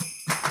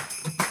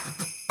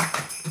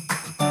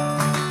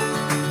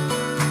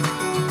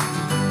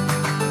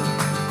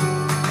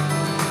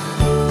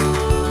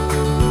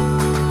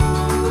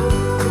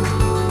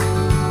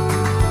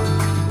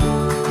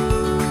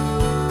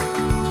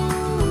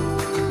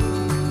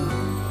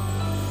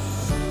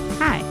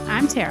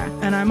Tara.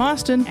 And I'm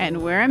Austin.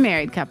 And we're a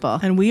married couple.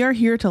 And we are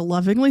here to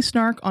lovingly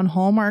snark on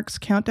Hallmark's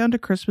Countdown to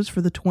Christmas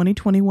for the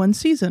 2021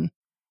 season.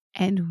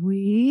 And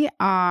we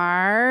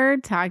are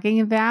talking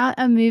about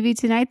a movie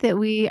tonight that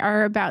we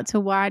are about to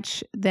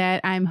watch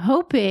that I'm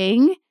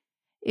hoping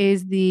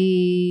is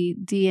the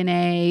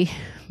DNA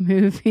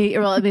movie.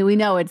 Well, I mean, we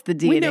know it's the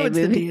DNA movie. We know it's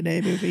the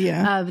DNA movie,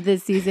 yeah. Of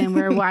this season.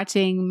 We're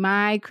watching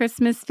My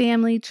Christmas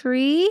Family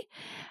Tree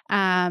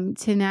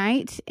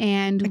tonight.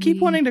 And I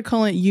keep wanting to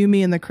call it You,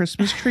 Me, and the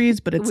Christmas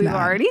Trees, but it's we've not.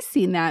 already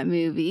seen that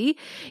movie.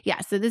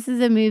 Yeah, so this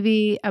is a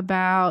movie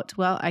about,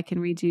 well, I can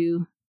read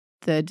you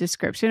the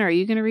description. Are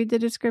you going to read the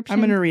description? I'm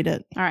going to read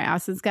it. All right,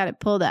 Austin's got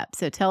it pulled up.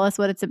 So tell us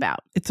what it's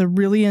about. It's a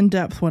really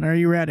in-depth one. Are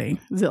you ready?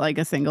 Is it like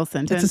a single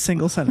sentence? It's a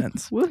single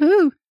sentence.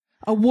 Woohoo!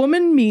 A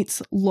woman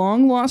meets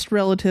long-lost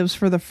relatives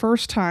for the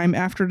first time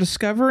after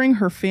discovering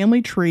her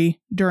family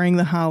tree during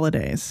the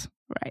holidays.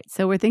 Right.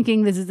 So we're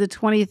thinking this is a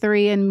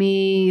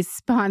 23andMe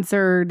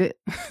sponsored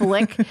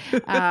flick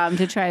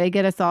to try to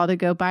get us all to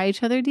go buy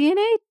each other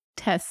DNA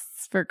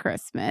tests for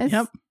Christmas.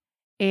 Yep.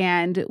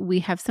 And we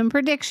have some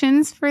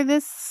predictions for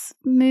this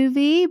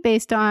movie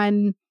based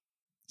on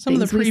some of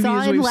the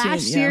previews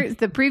we've seen. Yeah.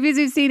 The previews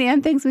we've seen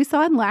and things we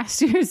saw in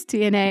last year's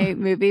DNA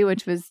movie,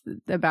 which was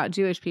about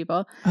Jewish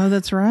people. Oh,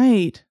 that's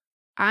right.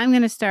 I'm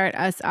going to start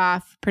us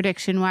off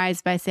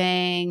prediction-wise by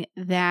saying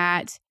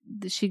that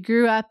she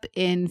grew up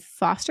in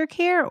foster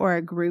care or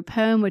a group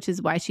home, which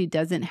is why she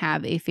doesn't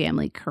have a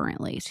family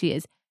currently. She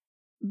is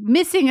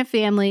missing a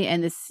family,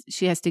 and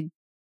she has to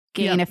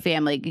gain a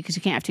family because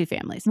you can't have two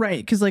families.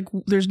 Right. Because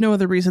there's no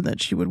other reason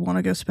that she would want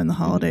to go spend the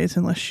holidays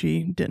unless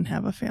she didn't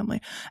have a family.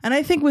 And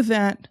I think with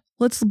that,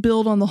 let's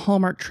build on the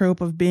Hallmark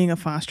trope of being a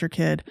foster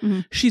kid.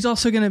 Mm-hmm. She's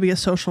also going to be a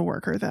social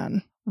worker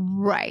then.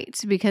 Right.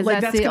 Because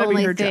that's the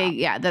only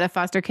thing, that a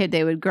foster kid,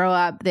 they would grow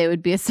up, they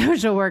would be a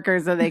social worker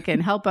so they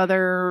can help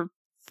other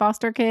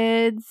foster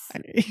kids.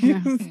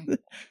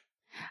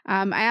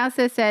 I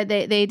also said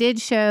they did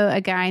show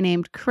a guy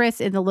named Chris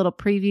in the little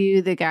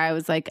preview. The guy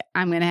was like,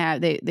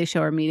 they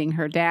show her meeting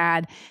her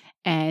dad,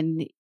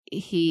 and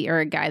or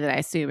a guy that I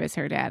assume is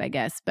her dad, I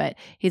guess. But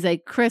he's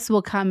like, Chris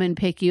will come and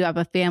pick you up.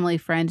 A family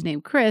friend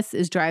named Chris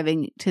is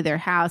driving to their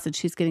house and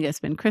she's going to go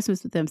spend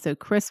Christmas with them. So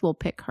Chris will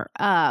pick her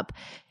up.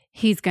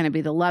 He's going to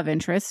be the love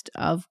interest,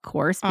 of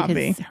course,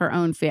 because her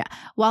own family.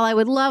 While I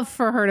would love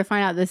for her to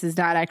find out this is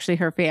not actually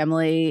her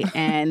family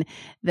and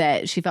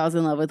that she falls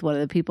in love with one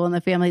of the people in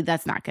the family,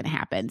 that's not going to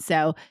happen.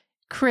 So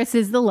Chris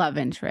is the love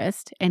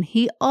interest, and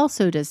he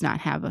also does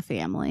not have a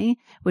family,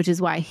 which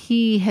is why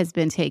he has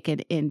been taken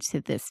into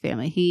this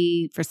family.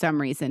 He, for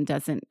some reason,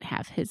 doesn't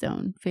have his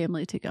own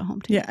family to go home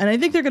to. Yeah, and I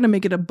think they're going to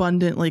make it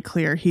abundantly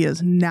clear he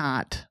is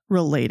not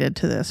related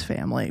to this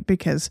family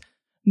because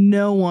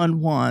no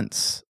one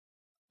wants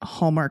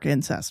Hallmark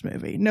incest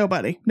movie.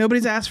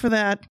 Nobody's asked for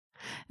that.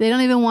 They don't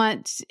even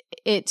want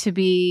it to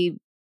be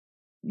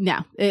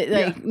no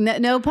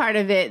part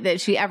of it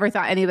that she ever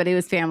thought anybody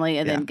was family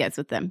and then gets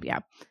with them. Yeah.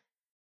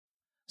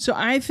 So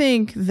I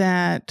think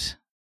that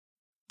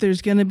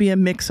there's going to be a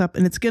mix up,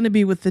 and it's going to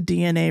be with the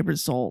DNA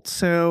results.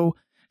 So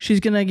she's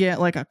going to get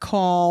like a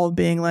call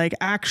being like,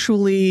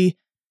 actually,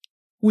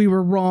 we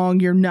were wrong.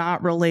 You're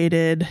not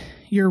related.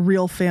 Your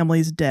real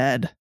family's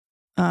dead.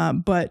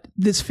 But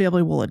this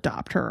family will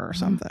adopt her or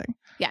something.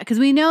 Yeah, because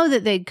we know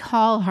that they'd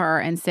call her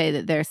and say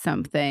that there's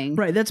something.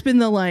 Right. That's been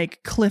the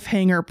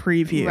cliffhanger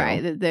preview.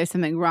 Right. That there's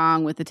something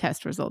wrong with the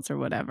test results or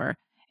whatever.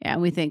 Yeah.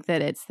 And we think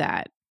that it's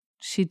that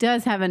she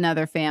does have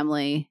another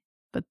family,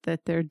 but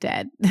that they're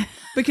dead.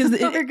 Because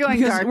we're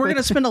going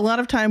to spend a lot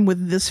of time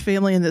with this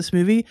family in this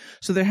movie.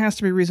 So there has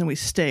to be a reason we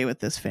stay with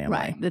this family.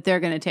 Right. That they're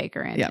going to take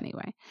her in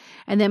anyway.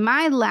 And then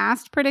my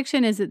last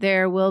prediction is that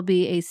there will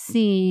be a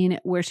scene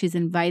where she's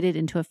invited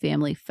into a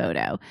family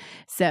photo.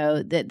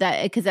 So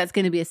that because that's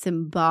going to be a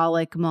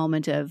symbolic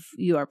moment of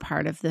you are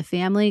part of the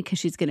family, because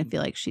she's going to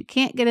feel like she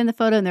can't get in the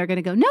photo and they're going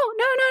to go, no,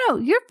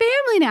 you're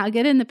family now.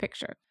 Get in the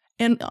picture.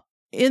 And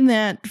in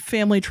that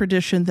family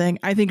tradition thing,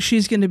 I think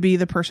she's going to be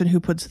the person who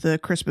puts the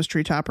Christmas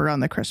tree topper on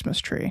the Christmas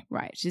tree.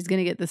 Right. She's going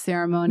to get the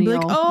ceremonial.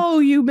 Like, oh,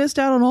 you missed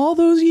out on all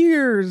those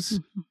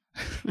years.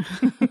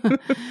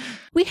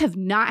 We have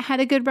not had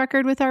a good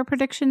record with our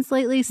predictions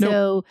lately.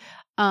 So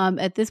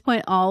at this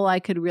point, all I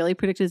could really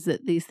predict is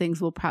that these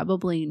things will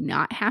probably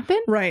not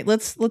happen. Right.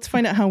 Let's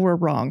find out how we're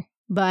wrong.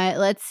 But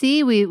let's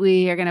see.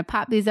 We are going to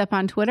pop these up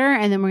on Twitter,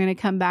 and then we're going to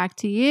come back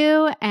to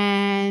you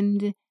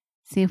and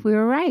see if we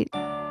were right.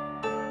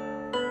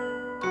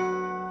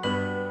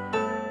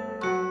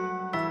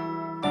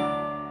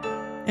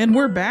 And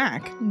we're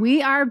back.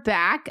 We are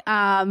back.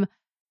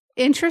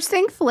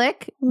 Interesting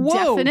flick.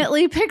 Whoa.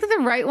 Definitely picked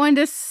the right one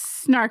to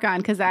snark on,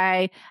 because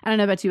I don't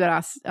know about you,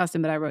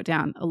 Austin, but I wrote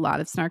down a lot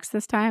of snarks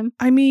this time.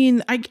 I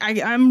mean,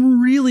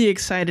 I'm really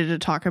excited to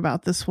talk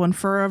about this one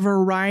for a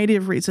variety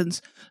of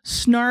reasons.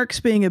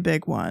 Snarks being a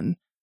big one,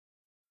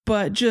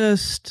 but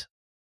let's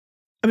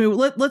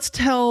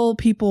tell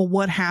people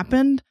what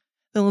happened.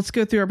 Then let's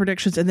go through our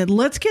predictions, and then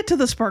let's get to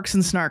the Sparks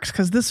and Snarks,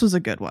 because this was a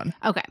good one.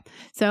 Okay.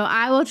 So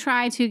I will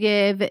try to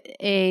give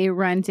a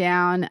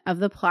rundown of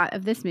the plot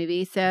of this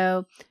movie.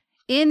 So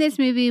in this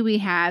movie, we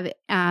have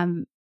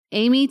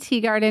Amy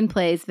Teagarden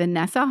plays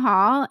Vanessa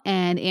Hall,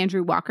 and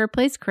Andrew Walker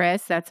plays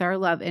Chris. That's our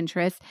love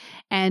interest.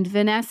 And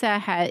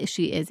Vanessa,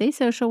 she is a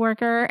social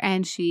worker,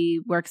 and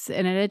she works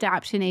in an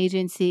adoption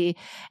agency,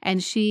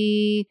 and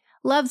she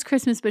loves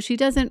Christmas, but she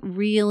doesn't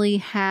really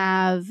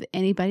have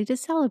anybody to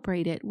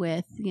celebrate it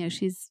with. You know,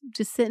 she's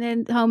just sitting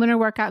at home in her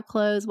workout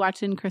clothes,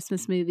 watching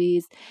Christmas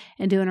movies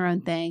and doing her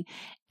own thing.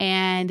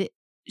 And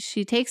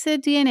she takes a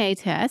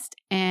DNA test,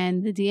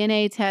 and the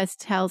DNA test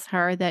tells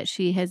her that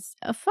she has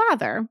a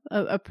father,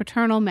 a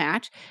paternal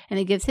match, and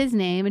it gives his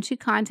name, and she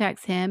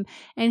contacts him,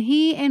 and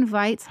he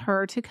invites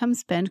her to come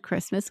spend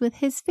Christmas with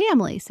his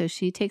family. So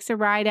she takes a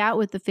ride out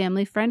with the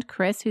family friend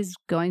Chris, who's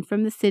going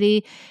from the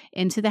city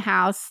into the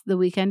house the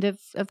weekend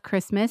of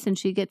Christmas, and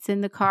she gets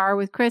in the car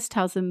with Chris,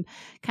 tells him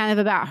kind of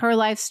about her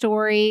life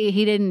story.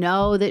 He didn't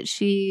know that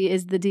she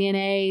is the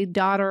DNA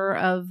daughter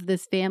of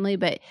this family,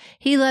 but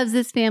he loves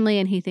this family,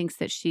 and he thinks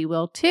that she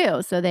will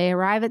too. So they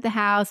arrive at the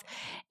house,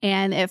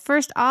 and at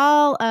first,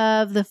 all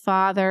of the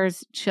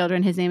father's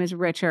children, his name is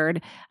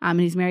Richard, and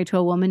he's married to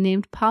a woman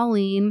named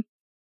Pauline,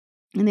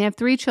 and they have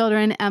 3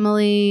 children,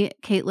 Emily,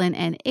 Caitlin,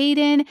 and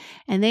Aiden,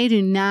 and they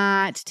do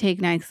not take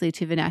nicely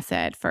to Vanessa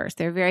at first.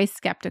 They're very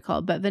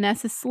skeptical, but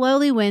Vanessa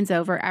slowly wins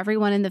over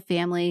everyone in the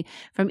family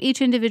from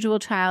each individual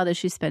child as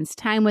she spends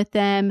time with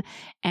them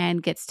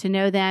and gets to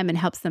know them and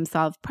helps them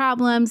solve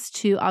problems,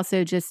 to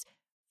also just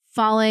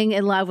falling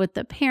in love with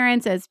the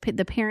parents as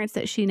the parents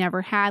that she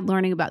never had,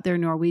 learning about their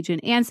Norwegian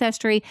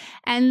ancestry.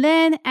 And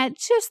then at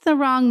just the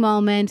wrong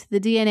moment, the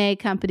DNA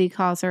company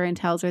calls her and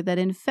tells her that,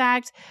 in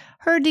fact,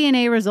 her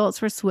DNA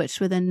results were switched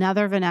with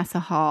another Vanessa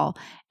Hall,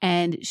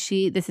 and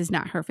this is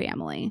not her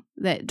family.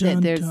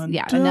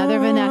 Another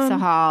Vanessa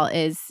Hall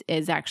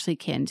is actually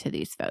kin to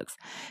these folks.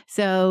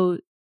 So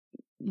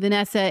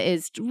Vanessa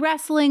is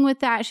wrestling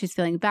with that. She's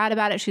feeling bad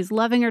about it. She's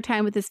loving her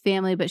time with this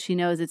family, but she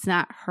knows it's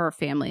not her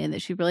family and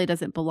that she really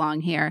doesn't belong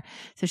here.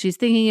 So she's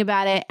thinking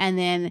about it. And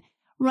then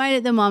right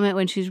at the moment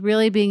when she's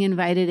really being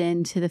invited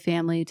into the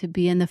family to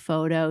be in the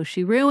photo,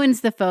 she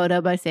ruins the photo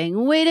by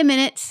saying, "Wait a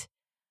minute,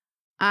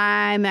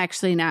 I'm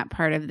actually not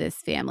part of this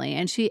family."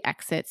 And she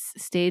exits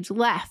stage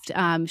left.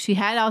 She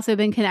had also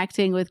been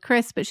connecting with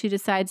Chris, but she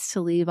decides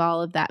to leave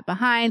all of that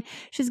behind.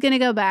 She's going to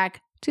go back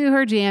to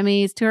her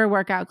jammies, to her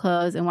workout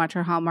clothes, and watch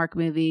her Hallmark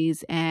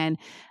movies and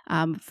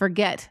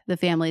forget the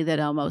family that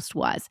almost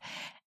was.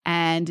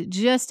 And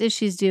just as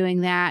she's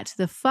doing that,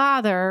 the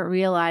father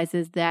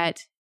realizes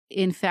that,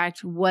 in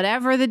fact,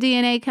 whatever the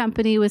DNA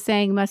company was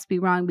saying must be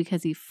wrong,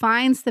 because he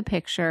finds the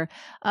picture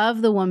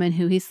of the woman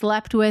who he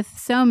slept with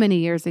so many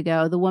years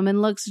ago. The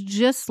woman looks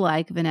just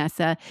like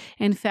Vanessa.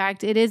 In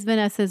fact, it is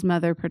Vanessa's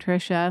mother,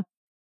 Patricia.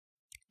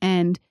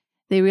 And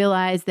they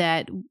realize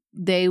that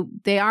they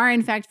are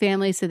in fact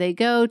family. So they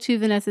go to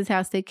Vanessa's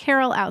house. They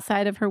carol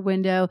outside of her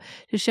window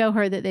to show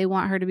her that they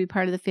want her to be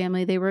part of the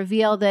family. They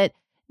reveal that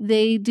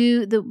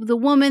the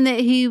woman that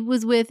he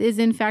was with is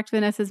in fact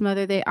Vanessa's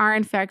mother. They are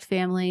in fact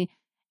family.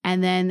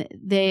 And then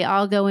they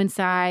all go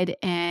inside,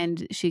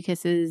 and she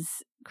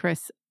kisses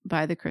Chris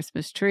by the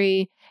Christmas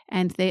tree,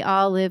 and they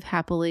all live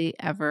happily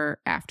ever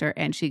after.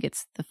 And she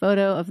gets the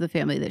photo of the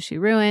family that she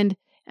ruined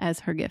as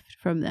her gift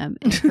from them,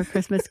 and her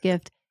Christmas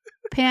gift.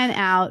 Pan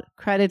out,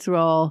 credits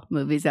roll,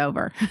 movie's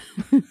over.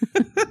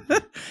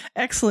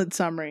 Excellent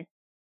summary.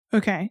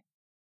 Okay.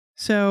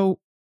 So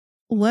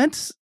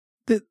let's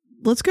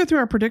go through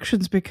our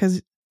predictions,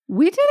 because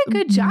we did a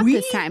good job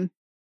this time.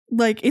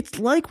 It's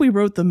like we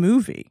wrote the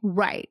movie.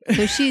 Right.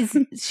 So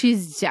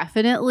she's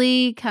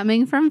definitely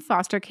coming from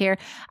foster care.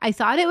 I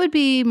thought it would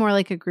be more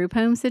like a group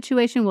home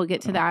situation. We'll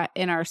get to that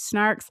in our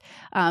snarks.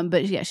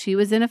 But yeah, she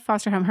was in a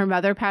foster home. Her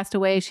mother passed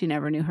away. She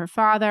never knew her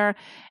father.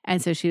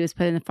 And so she was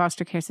put in the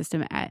foster care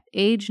system at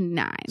age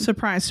 9.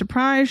 Surprise,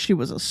 surprise. She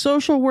was a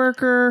social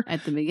worker.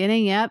 At the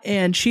beginning, yep.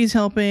 And she's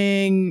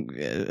helping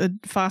a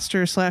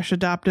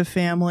foster/adoptive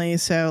family.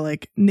 So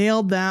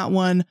nailed that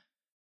one.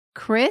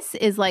 Chris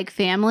is like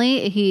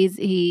family.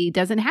 He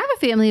doesn't have a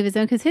family of his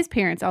own because his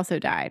parents also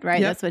died,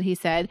 right? Yep. That's what he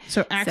said.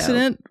 So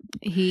accident.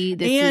 So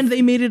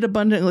they made it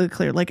abundantly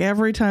clear.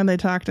 Every time they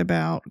talked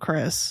about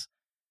Chris,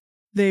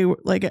 they were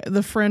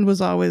the friend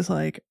was always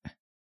like,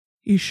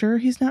 "You sure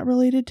he's not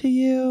related to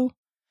you?"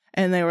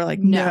 And they were like,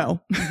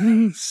 "No."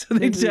 So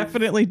they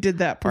definitely did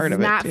that part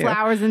of it. Not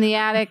flowers in the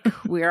attic.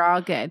 We're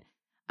all good.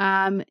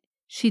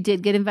 She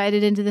did get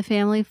invited into the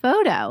family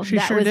photo.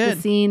 That sure was did.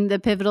 The scene, the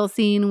pivotal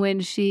scene when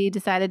she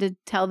decided to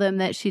tell them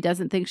that she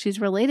doesn't think she's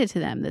related to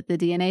them, that the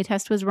DNA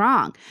test was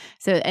wrong.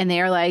 So, and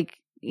they're like,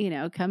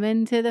 come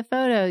into the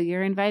photo.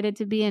 You're invited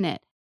to be in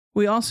it.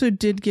 We also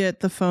did get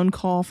the phone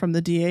call from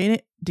the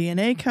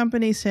DNA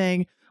company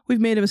saying,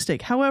 "We've made a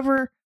mistake."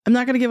 However, I'm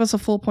not going to give us a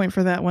full point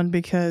for that one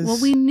because... Well,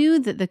 we knew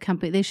that the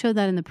company, they showed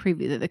that in the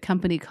preview, that the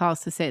company calls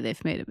to say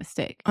they've made a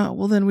mistake. Oh,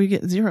 well, then we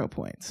get 0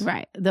 points.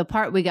 Right. The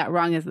part we got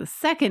wrong is the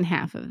second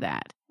half of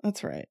that.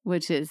 That's right.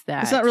 which is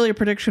that It's not really a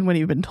prediction when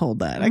you've been told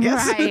that, I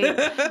guess.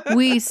 Right.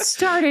 We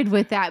started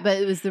with that, but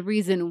it was the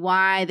reason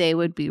why they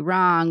would be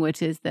wrong,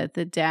 which is that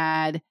the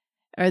dad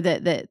or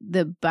that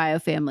the bio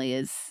family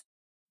is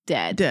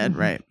dead. Dead,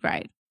 right.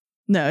 Right.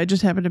 No, it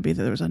just happened to be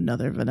that there was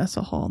another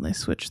Vanessa Hall and they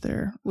switched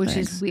their Which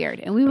things. is weird.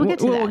 And we will get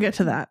to that. We'll get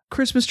to that.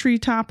 Christmas tree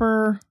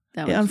topper.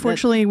 That Yeah, was-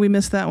 unfortunately, we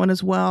missed that one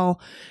as well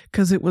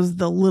because it was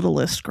the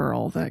littlest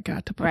girl that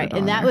got to put Right. it on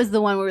And that there. was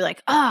the one where we were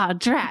like, oh,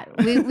 drat.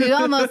 We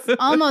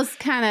almost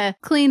kind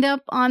of cleaned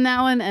up on that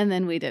one, and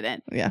then we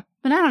didn't. Yeah.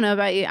 But I don't know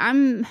about you.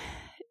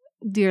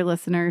 Dear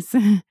listeners,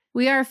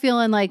 we are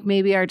feeling like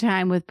maybe our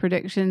time with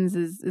predictions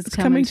is It's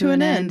coming to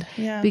an end.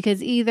 Yeah.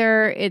 Because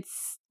either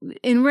it's,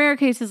 in rare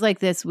cases like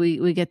this,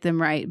 we get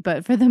them right.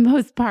 But for the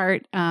most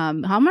part,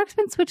 Hallmark's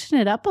been switching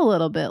it up a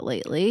little bit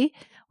lately,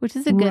 which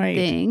is a good Right.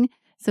 thing.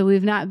 So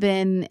we've not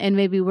been, and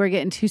maybe we're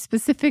getting too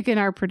specific in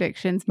our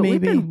predictions, but Maybe.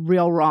 we've been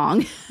real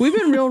wrong. We've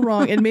been real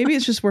wrong. And maybe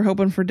it's just we're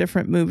hoping for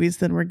different movies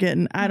than we're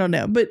getting. I don't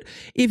know. But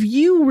if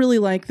you really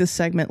like this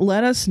segment,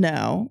 let us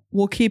know.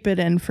 We'll keep it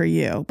in for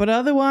you. But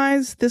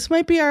otherwise, this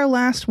might be our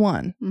last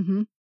one.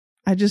 Mm-hmm.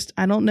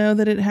 I don't know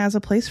that it has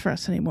a place for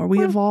us anymore.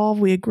 We evolve,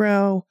 we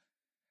grow,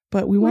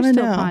 but we want We're to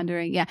still know.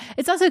 pondering. Yeah.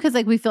 It's also because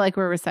we feel like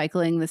we're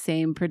recycling the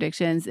same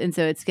predictions. And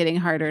so it's getting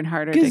harder and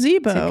harder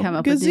Gazebo. to come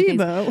up with new things.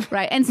 Gazebo.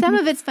 Right. And some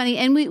of it's funny.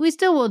 And we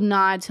still will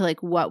nod to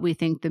what we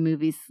think the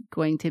movie's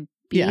going to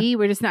be. Yeah.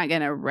 We're just not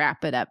going to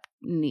wrap it up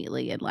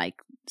neatly in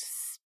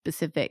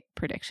specific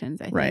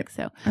predictions, I think. Right.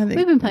 So I think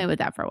we've been playing with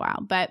that for a while.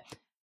 But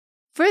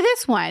for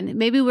this one,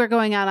 maybe we're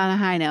going out on a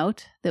high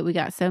note that we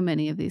got so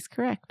many of these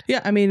correct.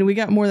 Yeah, I mean, we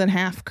got more than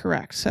half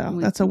correct, so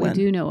that's a win. We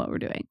do know what we're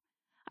doing.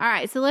 All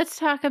right. So let's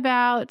talk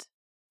about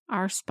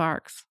our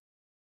sparks.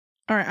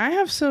 All right, I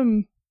have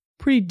some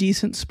pretty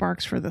decent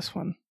sparks for this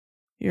one.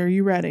 Are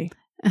you ready?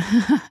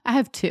 I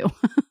have two.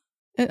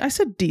 I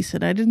said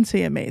decent. I didn't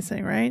say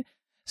amazing, right?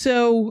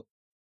 So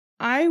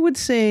I would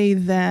say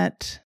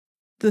that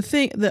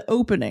the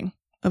opening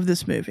of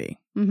this movie,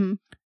 Mm-hmm.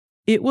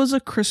 it was a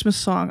Christmas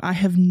song I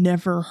have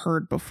never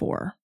heard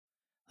before.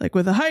 Like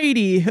with a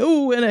Heidi,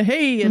 ho, and a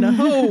hey, and a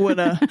ho,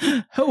 and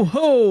a ho,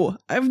 ho.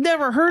 I've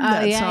never heard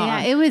that song.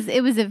 Yeah. It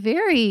was a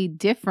very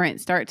different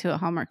start to a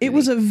Hallmark movie. It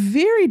was a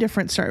very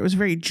different start. It was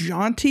very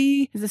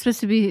jaunty. Is it supposed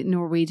to be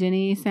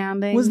Norwegian-y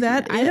sounding? Was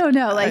that I it? don't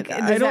know. I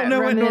don't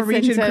know what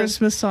Norwegian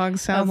Christmas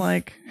songs sound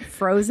like.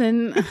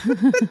 Frozen.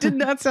 It did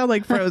not sound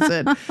like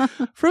Frozen.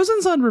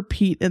 Frozen's on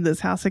repeat in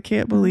this house. I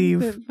can't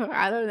believe.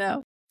 I don't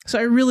know. So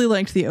I really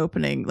liked the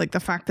opening, like the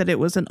fact that it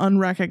was an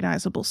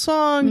unrecognizable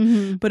song,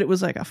 Mm-hmm. but it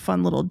was like a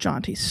fun little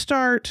jaunty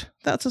start.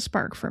 That's a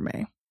spark for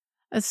me.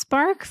 A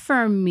spark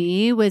for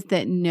me was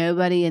that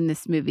nobody in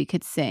this movie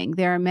could sing.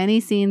 There are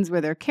many scenes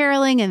where they're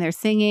caroling and they're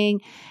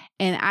singing.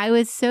 And I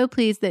was so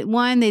pleased that,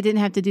 one, they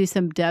didn't have to do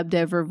some dubbed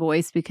over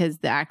voice because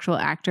the actual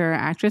actor or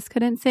actress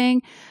couldn't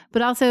sing,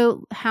 but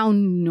also how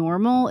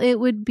normal it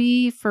would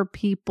be for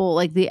people,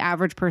 like the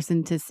average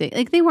person, to sing.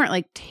 Like they weren't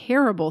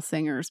terrible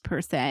singers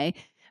per se,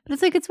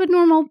 but it's what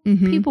normal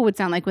Mhm. people would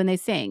sound like when they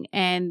sing.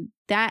 And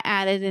that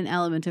added an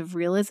element of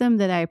realism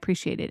that I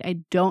appreciated.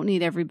 I don't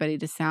need everybody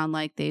to sound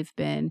like they've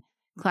been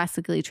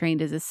classically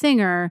trained as a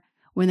singer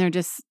when they're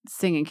just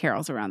singing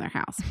carols around their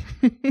house.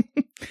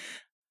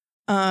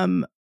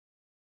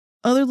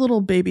 Other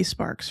little baby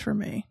sparks for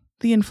me.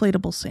 The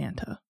inflatable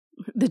Santa.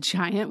 The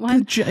giant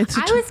one? I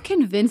was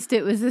convinced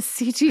it was a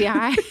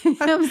CGI.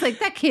 I was like,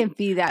 that can't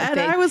be that and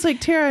big. I was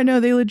like, Tara, no,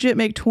 they legit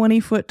make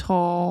 20-foot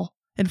tall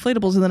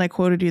inflatables, and then I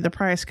quoted you the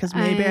price because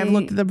maybe I've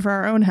looked at them for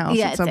our own house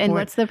at some point. And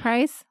what's the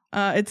price?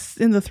 It's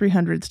in the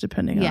 300s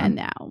depending on. Yeah,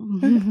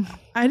 no.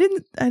 I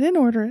didn't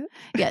order it.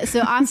 Yeah,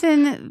 so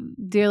Austin,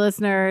 dear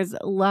listeners,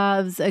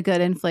 loves a good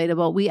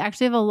inflatable. We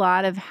actually have a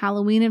lot of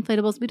Halloween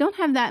inflatables. We don't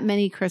have that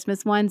many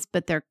Christmas ones,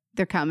 but they're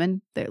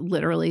coming. They're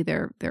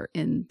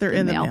in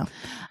the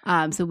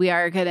mail. So we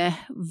are going to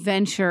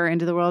venture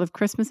into the world of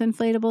Christmas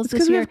inflatables It's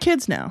because we have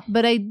kids now.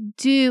 But I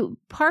do,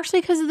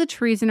 partially because of the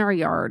trees in our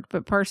yard,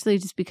 but partially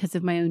just because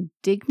of my own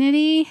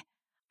dignity,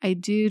 I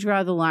do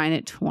draw the line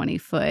at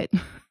 20-foot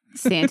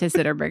Santas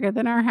that are bigger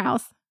than our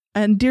house.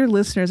 And dear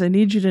listeners, I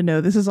need you to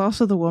know this is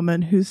also the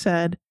woman who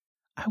said,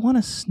 I want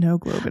a snow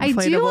globe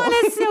inflatable. I do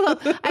want a snow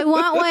globe. I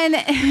want one.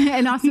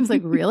 And Austin's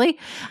like, really?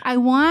 I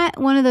want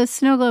one of those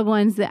snow globe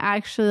ones that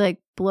actually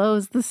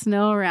blows the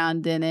snow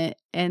around in it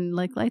and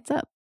lights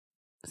up.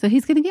 So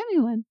he's going to get me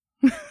one.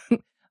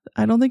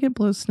 I don't think it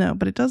blows snow,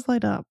 but it does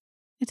light up.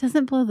 It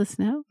doesn't blow the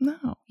snow?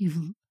 No.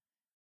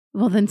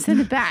 Well, then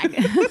send it back.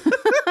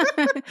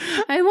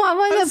 I want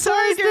one that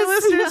sorry, blows dear the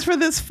listeners, snow. for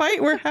this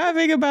fight we're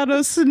having about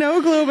a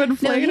snow globe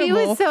inflatable. No, he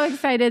was so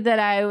excited that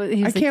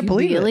I can't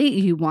believe it. Really?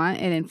 You want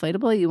an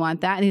inflatable? You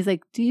want that? And he's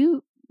like, do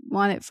you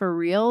want it for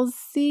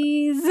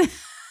realsies?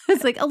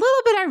 It's a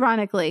little bit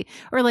ironically,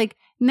 or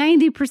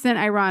 90%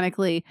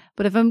 ironically.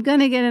 But if I'm going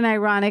to get an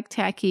ironic,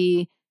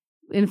 tacky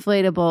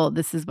inflatable,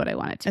 this is what I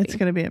want it to be. It's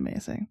going to be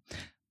amazing.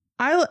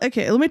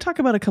 Okay, let me talk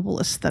about a couple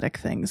aesthetic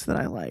things that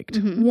I liked.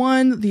 Mhm.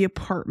 One, the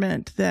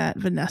apartment that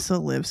Vanessa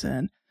lives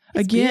in.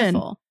 It's Again,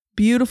 beautiful.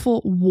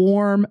 beautiful,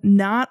 warm,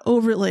 not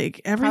over like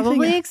everything.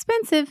 Probably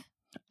expensive.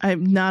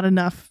 Not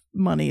enough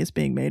money is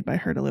being made by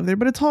her to live there,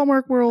 but it's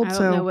Hallmark World. I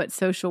don't know what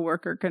social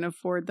worker can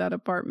afford that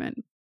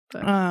apartment.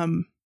 But.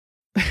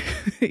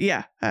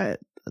 Yeah.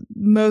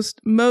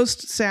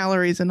 Most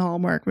salaries in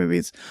Hallmark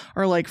movies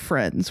are like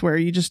Friends, where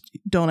you just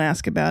don't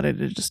ask about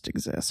it. It just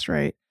exists,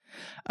 right?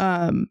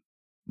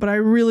 But I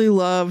really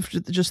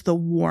loved just the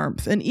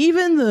warmth, and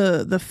even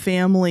the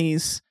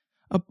family's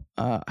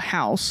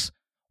house.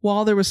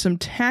 While there was some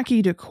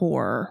tacky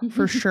decor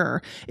for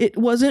sure, it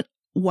wasn't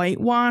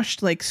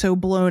whitewashed, like so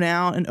blown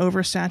out and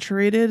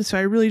oversaturated. So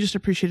I really just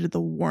appreciated the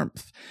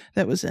warmth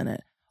that was in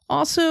it.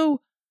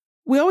 Also,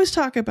 we always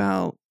talk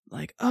about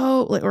like,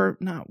 or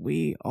not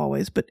we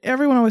always, but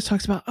everyone always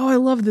talks about, I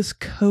love this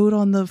coat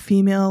on the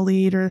female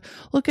lead, or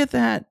look at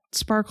that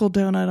sparkle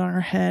donut on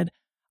her head.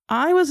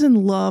 I was in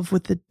love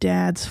with the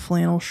dad's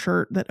flannel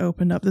shirt that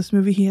opened up this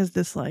movie. He has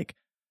this like,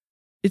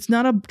 it's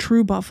not a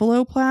true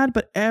buffalo plaid,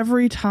 but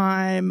every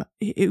time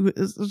it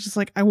was just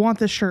like, I want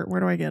this shirt. Where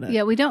do I get it?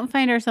 Yeah, we don't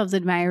find ourselves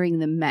admiring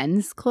the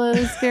men's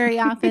clothes very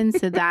often.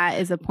 So that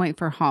is a point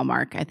for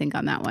Hallmark, I think,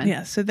 on that one.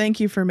 Yeah. So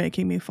thank you for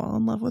making me fall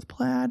in love with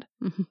plaid.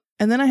 Mm-hmm.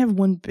 And then I have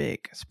one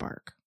big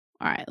spark.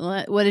 All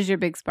right. What is your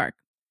big spark?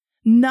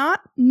 Not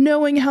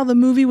knowing how the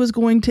movie was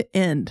going to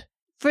end.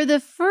 For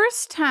the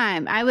first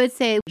time, I would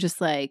say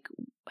just like,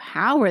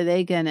 how are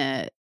they going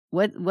to,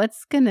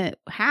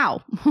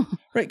 how?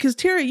 Right. Because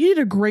Terry, you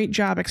did a great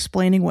job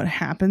explaining what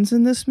happens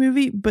in this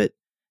movie. But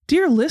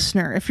dear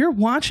listener, if you're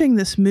watching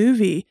this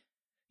movie,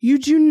 you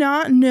do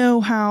not know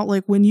how,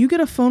 like when you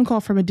get a phone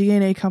call from a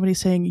DNA company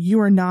saying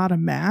you are not a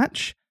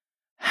match,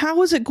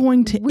 how is it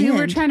going to end? We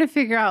were trying to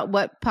figure out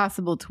what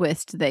possible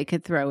twist they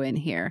could throw in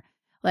here.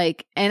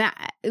 Like,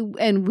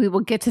 and we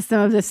will get to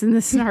some of this in the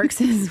snarks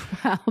as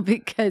well,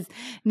 because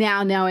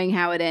now knowing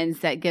how it ends,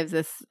 that gives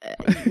us,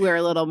 we're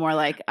a little more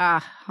like,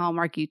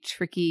 Hallmark, you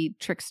tricky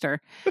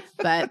trickster.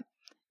 But,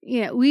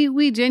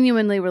 we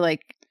genuinely were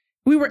like,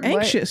 we were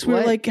anxious. We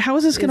were like, how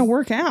is this going to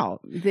work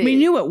out? We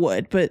knew it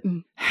would, but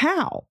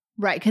how?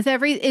 Right. Because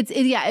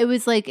it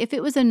was like, if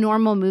it was a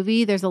normal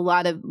movie, there's a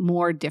lot of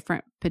more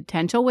different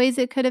potential ways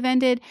it could have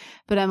ended.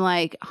 But I'm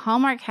like,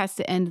 Hallmark has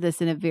to end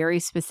this in a very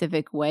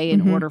specific way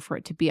in order for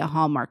it to be a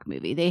Hallmark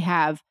movie. They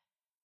have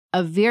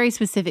a very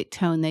specific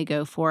tone they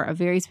go for, a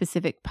very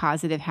specific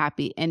positive,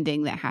 happy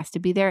ending that has to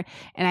be there.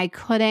 And I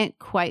couldn't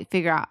quite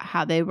figure out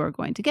how they were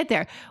going to get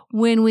there.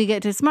 When we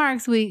get to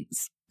Snarks,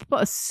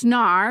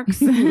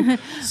 Smarks.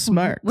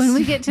 When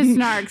we get to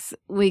Snarks,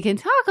 we can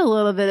talk a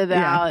little bit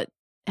about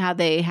how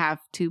they have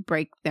to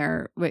break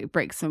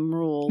some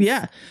rules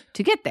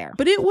to get there.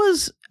 But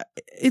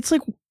it's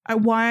like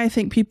why I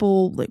think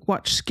people like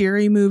watch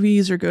scary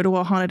movies or go to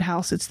a haunted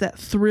house. It's that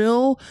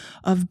thrill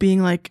of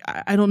being like,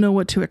 I don't know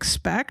what to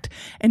expect.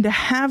 And to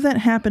have that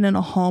happen in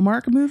a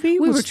Hallmark movie,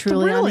 we were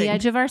truly thrilling. On the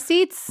edge of our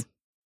seats.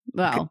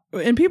 Well,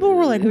 and people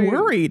were like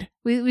worried.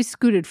 We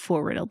scooted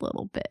forward a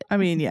little bit. I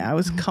mean, I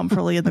was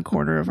comfortably in the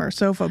corner of our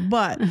sofa,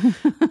 but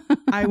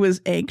I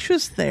was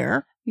anxious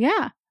there.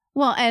 Yeah.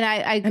 Well, and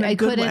I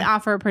couldn't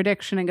offer a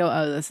prediction and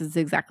go, this is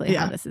exactly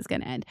how this is going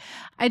to end.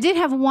 I did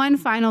have one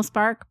final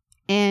spark,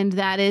 and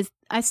that is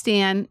I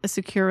stand a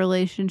secure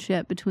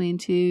relationship between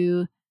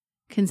two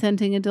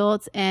consenting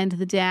adults, and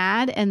the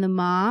dad and the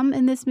mom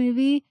in this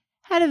movie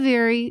had a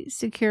very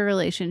secure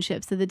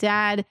relationship. So the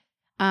dad,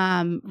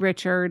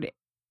 Richard,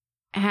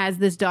 has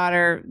this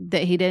daughter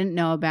that he didn't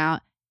know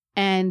about.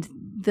 And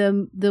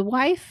the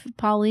wife,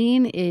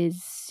 Pauline,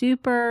 is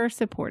super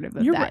supportive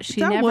of that. Right.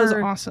 That was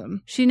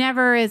awesome. She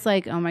never is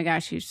like, oh my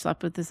gosh, you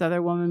slept with this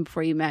other woman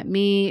before you met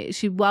me.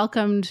 She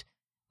welcomed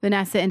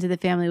Vanessa into the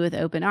family with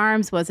open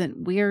arms, wasn't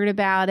weird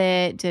about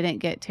it, didn't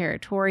get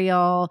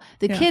territorial.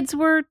 The kids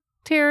were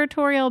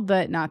territorial,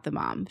 but not the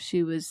mom.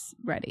 She was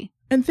ready.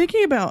 And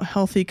thinking about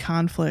healthy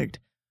conflict,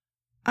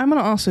 I'm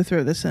going to also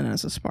throw this in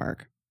as a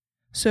spark.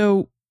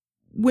 So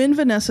when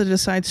Vanessa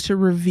decides to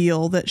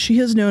reveal that she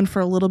has known for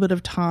a little bit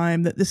of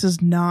time that this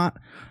is not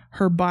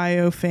her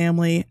bio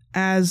family,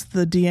 as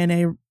the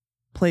DNA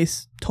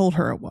place told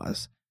her it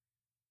was,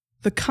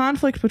 the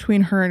conflict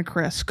between her and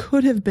Chris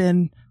could have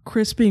been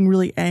Chris being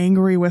really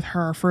angry with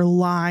her for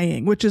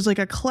lying, which is like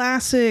a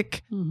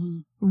classic,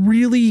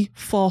 really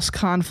false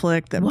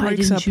conflict that breaks up. Why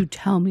didn't you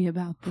tell me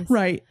about this?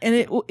 Right. And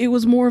it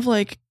was more of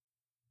like,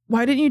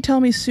 why didn't you tell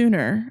me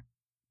sooner?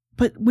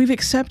 But we've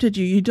accepted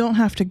you. You don't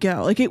have to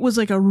go. Like, it was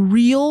like a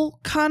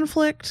real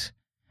conflict.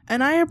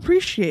 And I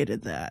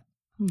appreciated that.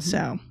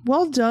 So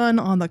well done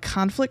on the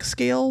conflict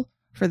scale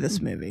for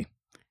this movie.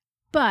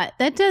 But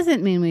that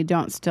doesn't mean we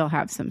don't still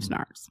have some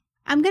snarks.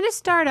 I'm going to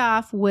start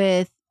off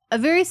with a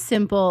very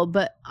simple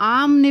but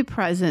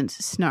omnipresent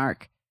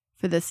snark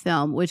for this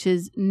film, which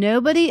is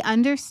nobody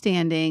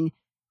understanding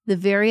the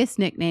various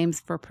nicknames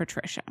for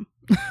Patricia.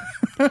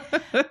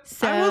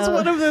 So, I was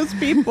one of those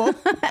people.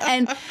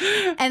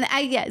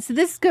 So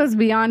this goes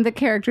beyond the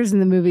characters in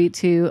the movie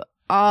to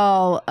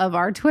all of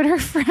our Twitter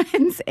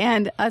friends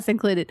and us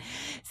included.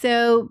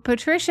 So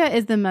Patricia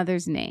is the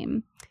mother's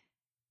name.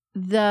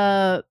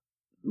 The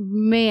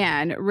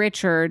man,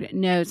 Richard,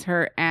 knows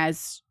her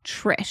as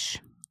Trish.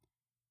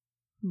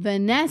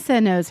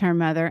 Vanessa knows her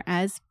mother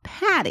as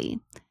Patty.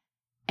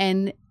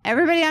 And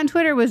everybody on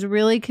Twitter was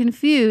really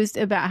confused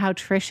about how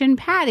Trish and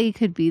Patty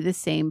could be the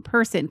same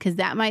person, because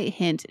that might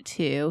hint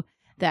to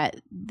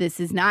that this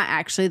is not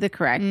actually the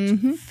correct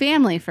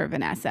family for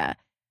Vanessa.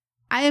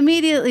 I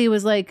immediately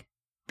was like,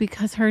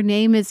 because her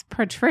name is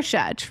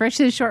Patricia. Trish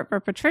is short for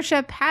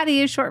Patricia.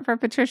 Patty is short for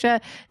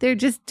Patricia. They're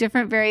just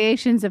different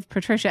variations of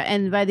Patricia.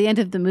 And by the end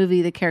of the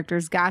movie, the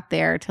characters got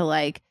there to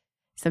like,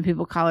 some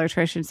people call her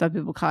Trish and some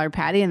people call her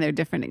Patty, and they're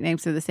different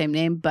nicknames for the same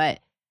name.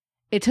 But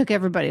it took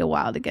everybody a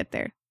while to get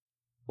there.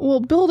 Well,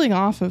 building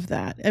off of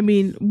that, I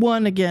mean,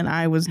 one, again,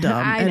 I was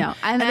dumb. I know.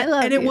 And I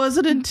love it. And it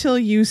wasn't until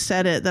you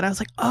said it that I was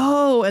like,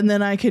 oh, and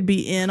then I could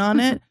be in on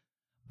it.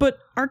 But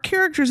our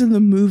characters in the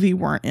movie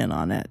weren't in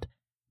on it.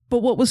 But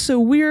what was so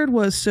weird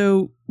was,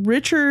 so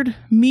Richard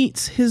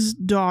meets his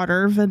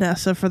daughter,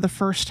 Vanessa, for the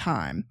first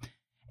time.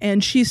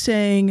 And she's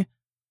saying,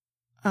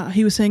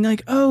 he was saying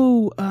like,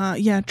 oh,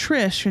 yeah,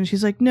 Trish. And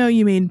she's like, no,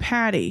 you mean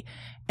Patty.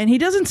 And he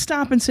doesn't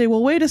stop and say,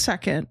 well, wait a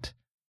second.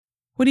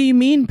 What do you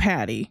mean,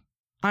 Patty?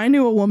 I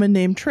knew a woman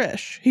named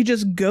Trish. He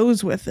just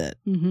goes with it.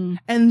 Mm-hmm.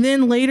 And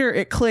then later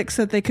it clicks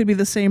that they could be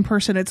the same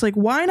person. It's like,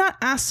 why not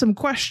ask some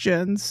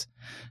questions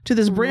to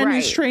this brand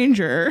new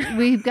stranger?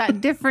 We've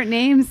got different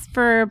names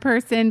for a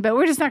person, but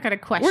we're just not going to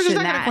question that. We're just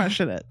not going to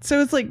question it.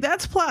 So it's like,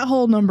 that's plot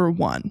hole number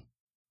one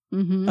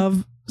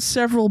of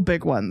several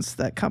big ones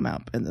that come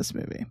up in this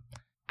movie.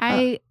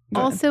 I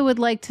also would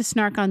like to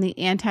snark on the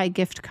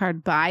anti-gift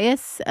card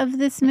bias of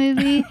this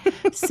movie.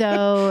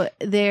 So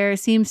there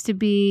seems to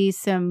be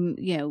some,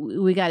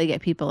 we got to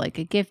get people like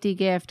a gifty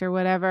gift or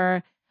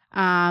whatever.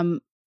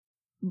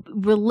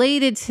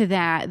 Related to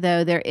that,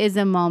 though, there is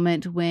a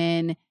moment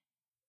when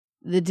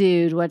the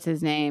dude, what's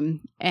his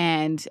name?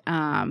 And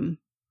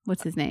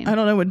what's his name? I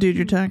don't know what dude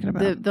you're talking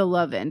about. The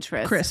love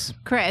interest.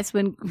 Chris,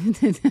 when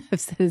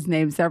I've said his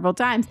name several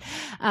times.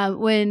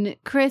 When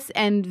Chris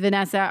and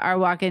Vanessa are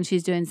walking,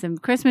 she's doing some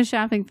Christmas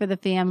shopping for the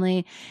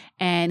family.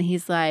 And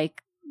he's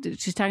like,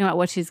 she's talking about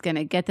what she's going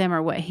to get them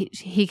or what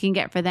he can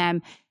get for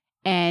them.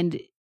 And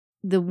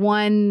the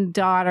one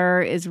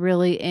daughter is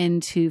really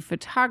into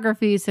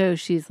photography. So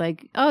she's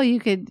like,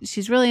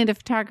 she's really into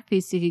photography.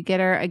 So you could get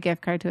her a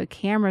gift card to a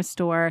camera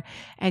store.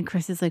 And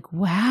Chris is like,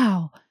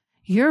 wow,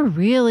 you're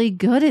really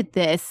good at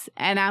this.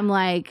 And I'm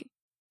like,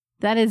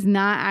 that is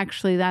not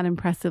actually that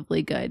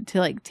impressively good to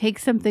like take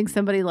something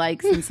somebody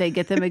likes and say,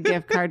 get them a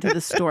gift card to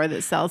the store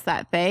that sells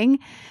that thing.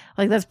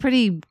 Like that's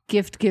pretty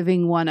gift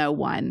giving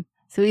 101.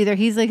 So either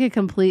he's like a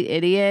complete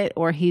idiot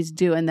or he's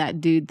doing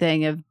that dude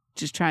thing of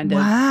just trying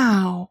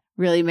to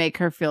really make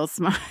her feel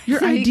smart. Your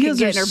so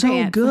ideas are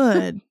so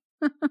good.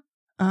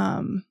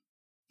 I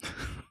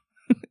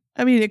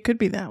mean, it could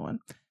be that one.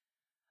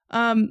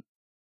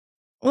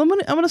 Well, I'm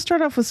gonna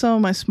start off with some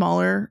of my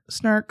smaller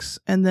snarks,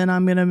 and then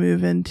I'm gonna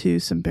move into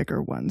some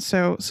bigger ones.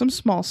 So some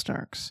small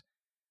snarks.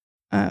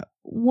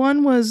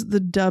 One was the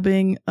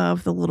dubbing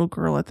of the little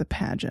girl at the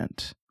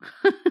pageant.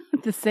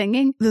 The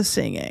singing? The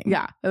singing.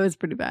 Yeah, it was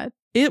pretty bad.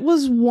 It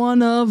was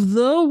one of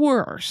the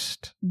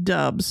worst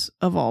dubs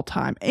of all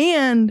time.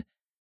 And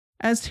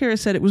as Tara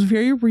said, it was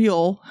very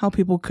real how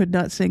people could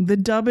not sing. The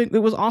dubbing, it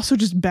was also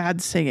just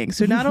bad singing.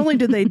 So not only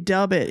did they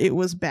dub it, it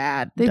was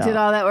bad. They did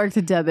all that work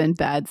to dub in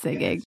bad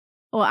singing. Yes.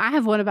 Well, I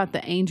have one about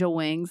the angel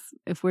wings,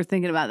 if we're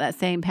thinking about that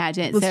same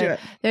pageant. Let's do it.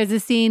 There's a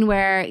scene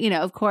where,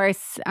 of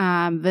course,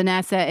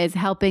 Vanessa is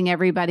helping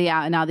everybody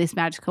out in all these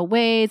magical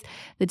ways.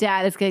 The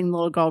dad is getting the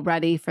little girl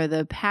ready for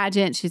the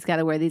pageant. She's got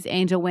to wear these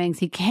angel wings.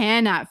 He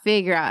cannot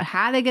figure out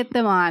how to get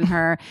them on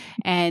her.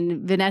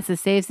 And Vanessa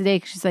saves the day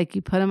because she's like,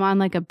 you put them on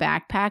like a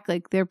backpack.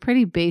 Like they're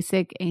pretty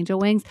basic angel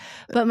wings.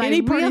 But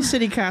any Party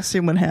City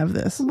costume would have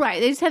this. Right.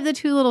 They just have the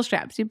two little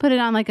straps. You put it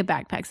on like a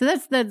backpack. So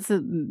that's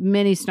a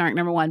mini snark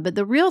number one. But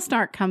the real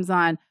snark comes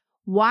on.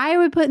 Why are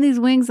we putting these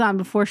wings on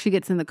before she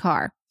gets in the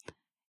car?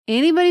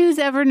 Anybody who's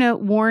ever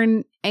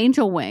worn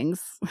angel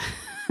wings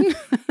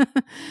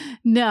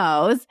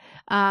knows.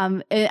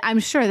 I'm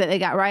sure that they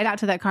got right out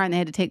to that car and they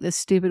had to take the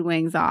stupid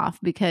wings off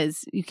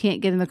because you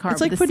can't get in the car.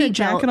 It's like putting a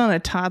jacket on a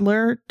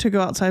toddler to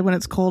go outside when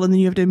it's cold and then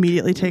you have to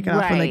immediately take it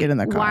off when they get in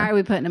the car. Why are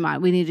we putting them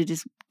on? We need to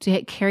just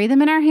carry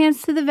them in our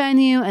hands to the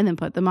venue and then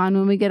put them on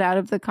when we get out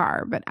of the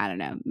car. But I don't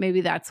know. Maybe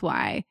that's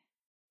why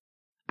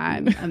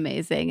I'm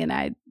amazing and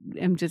I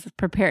am just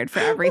prepared for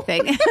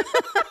everything.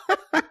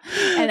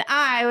 And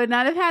I would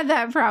not have had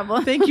that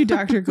problem. Thank you,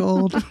 Dr.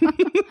 Gold.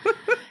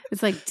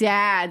 It's like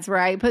dads,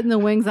 right? Putting the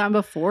wings on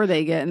before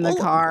they get in the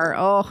car.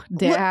 Oh,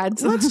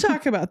 dads. Let's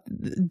talk about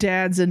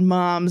dads and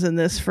moms in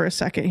this for a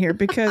second here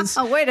because...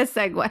 Oh, wait a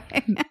segue.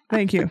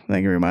 Thank you.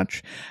 Thank you very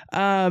much.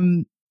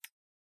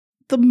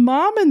 The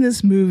mom in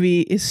this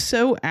movie is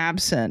so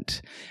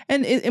absent.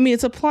 And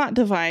it's a plot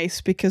device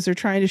because they're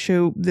trying to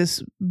show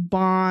this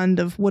bond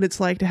of what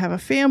it's like to have a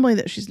family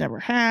that she's never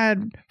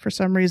had for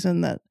some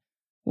reason that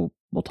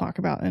we'll talk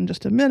about in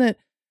just a minute.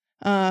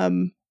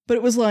 But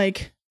it was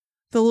like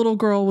the little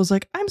girl was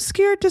like, I'm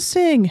scared to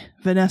sing.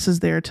 Vanessa's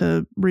there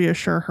to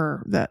reassure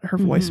her that her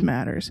voice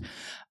matters.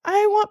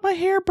 I want my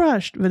hair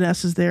brushed.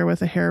 Vanessa's there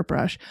with a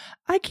hairbrush.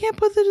 I can't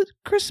put the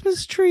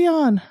Christmas tree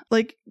on.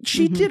 Like,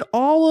 she did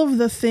all of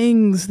the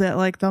things that,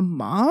 like, the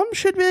mom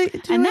should be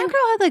doing. And that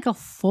girl had, like, a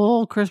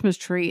full Christmas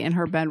tree in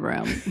her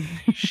bedroom.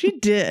 She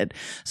did.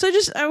 So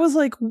I was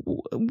like,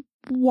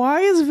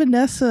 why is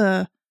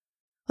Vanessa...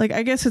 Like,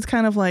 I guess it's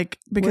kind of like,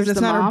 because it's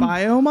not her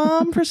bio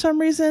mom for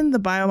some reason. The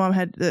bio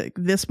mom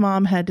this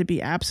mom had to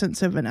be absent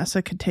so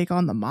Vanessa could take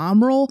on the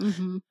mom role.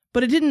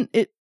 But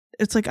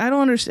it's like, I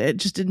don't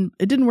understand.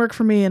 It didn't work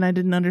for me, and I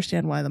didn't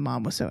understand why the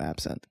mom was so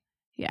absent.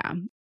 Yeah.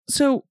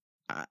 So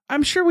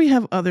I'm sure we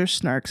have other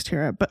snarks,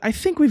 Tara, but I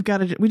think we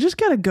just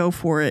got to go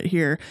for it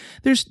here.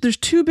 There's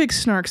two big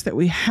snarks that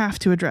we have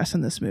to address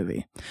in this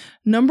movie.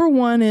 Number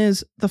one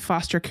is the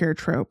foster care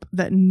trope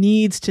that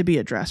needs to be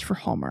addressed for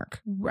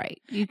Hallmark. Right.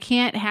 You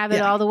can't have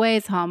it all the way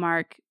as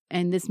Hallmark.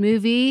 And this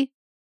movie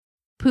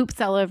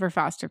poops all over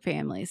foster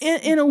families.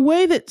 In a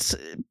way that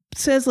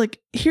says, like,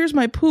 here's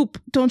my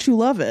poop. Don't you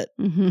love it?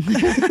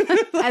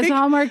 As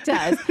Hallmark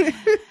does.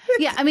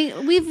 Yeah, I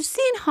mean, we've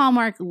seen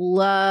Hallmark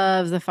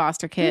loves the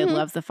foster kid,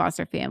 loves the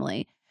foster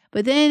family.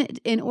 But then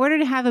in order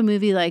to have a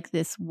movie like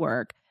this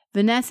work,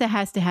 Vanessa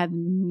has to have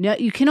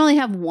you can only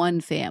have one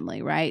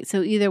family, right?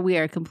 So either we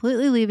are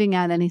completely leaving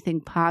out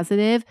anything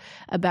positive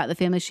about the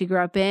family she grew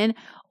up in,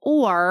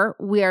 or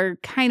we are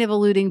kind of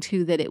alluding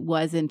to that it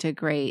wasn't a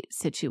great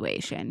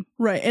situation.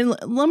 Right. And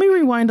let me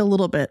rewind a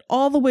little bit,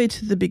 all the way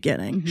to the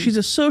beginning. She's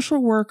a social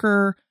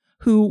worker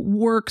who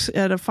works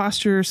at a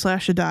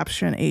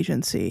foster/adoption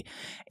agency.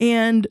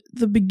 And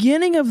the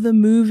beginning of the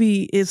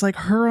movie is like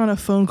her on a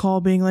phone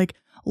call being like,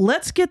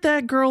 let's get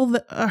that girl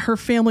her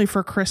family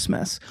for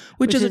Christmas,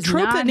 which is a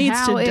trope that needs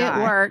to die.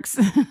 It works.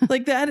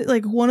 Like that,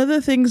 like one of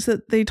the things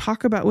that they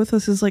talk about with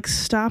us is like,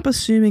 stop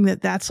assuming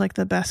that that's like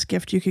the best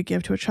gift you could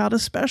give to a child,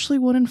 especially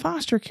one in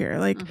foster care.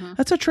 Like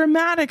that's a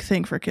traumatic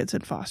thing for kids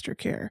in foster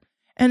care.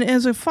 And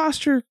as a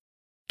foster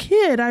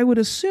kid, I would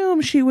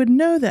assume she would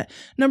know that.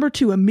 Number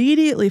two,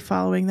 immediately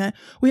following that,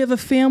 we have a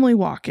family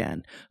walk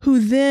in who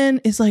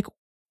then is like,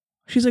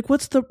 she's like,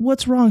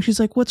 what's wrong? She's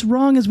like, what's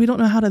wrong is we don't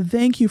know how to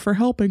thank you for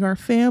helping our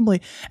family.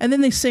 And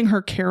then they sing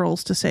her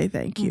carols to say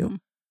thank you.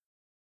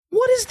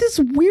 What is this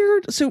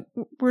weird? So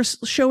we're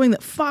showing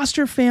that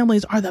foster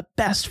families are the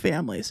best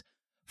families.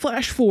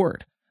 Flash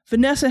forward.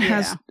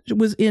 Vanessa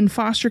was in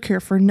foster care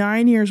for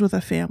 9 years with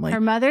a family. Her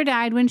mother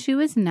died when she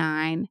was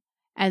 9,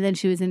 and then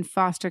she was in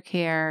foster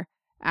care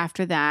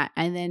after that.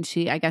 And then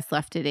she, I guess,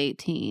 left at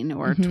 18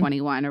 or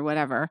 21 or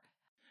whatever.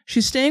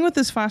 She's staying with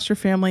this foster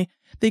family.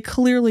 They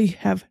clearly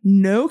have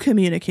no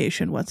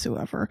communication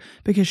whatsoever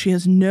because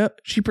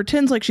she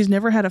pretends like she's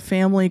never had a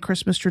family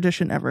Christmas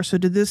tradition ever. So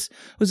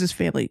was this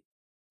family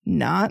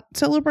not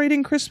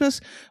celebrating Christmas?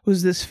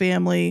 Was this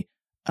family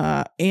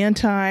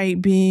anti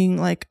being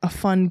like a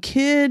fun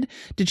kid?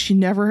 Did she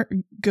never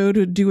go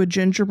to do a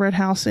gingerbread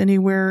house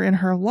anywhere in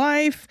her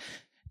life?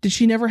 Did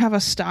she never have a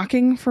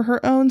stocking for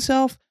her own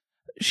self?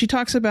 She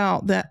talks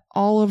about that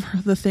all of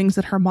the things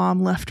that her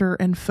mom left her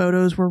and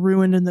photos were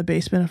ruined in the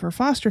basement of her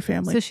foster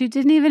family. So she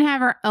didn't even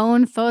have her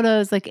own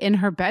photos like in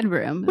her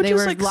bedroom. Which they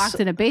were like locked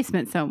in a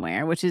basement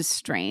somewhere, which is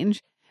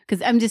strange.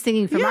 Because I'm just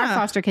thinking from our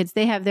foster kids,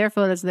 they have their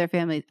photos of their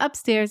families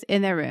upstairs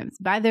in their rooms,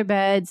 by their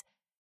beds,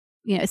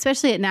 you know,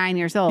 especially at 9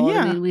 years old.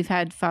 I mean, we've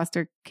had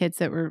foster kids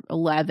that were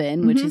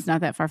 11, which is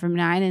not that far from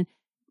 9. And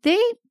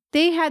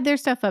they had their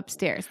stuff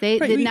upstairs. They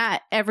did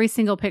not every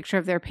single picture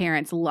of their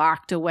parents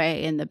locked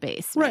away in the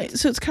basement. Right.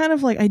 So it's kind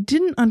of like, I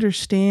didn't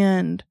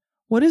understand,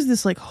 what is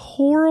this like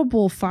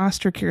horrible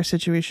foster care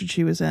situation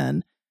she was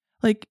in?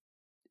 Like,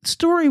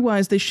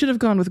 story-wise, they should have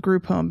gone with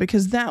group home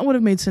because that would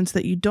have made sense,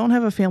 that you don't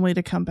have a family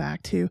to come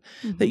back to,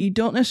 that you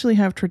don't necessarily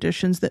have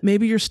traditions, that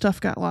maybe your stuff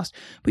got lost.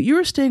 But you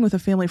were staying with a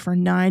family for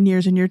 9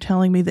 years and you're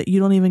telling me that you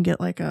don't even get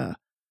like a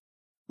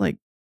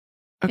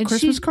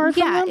Christmas card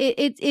from them?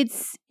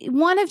 It's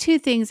one of two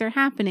things are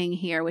happening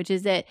here, which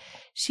is that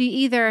she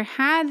either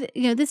had,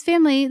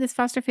 this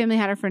foster family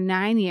had her for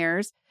 9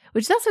 years,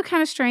 which is also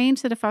kind of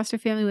strange that a foster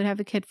family would have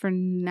a kid for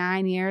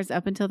 9 years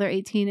up until they're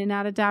 18 and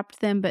not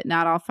adopt them, but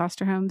not all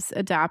foster homes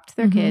adopt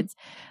their kids.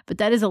 But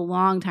that is a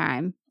long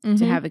time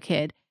to have a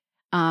kid.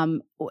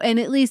 And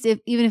at least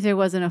even if there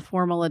wasn't a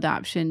formal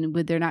adoption,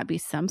 would there not be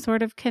some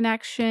sort of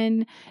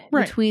connection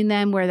between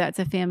them where that's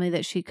a family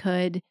that she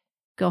could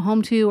go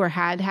home to or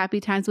had happy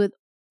times with?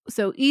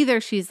 So either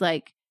she's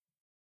like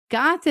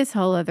got this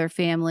whole other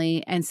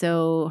family, and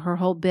so her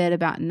whole bit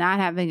about not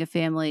having a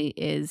family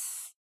is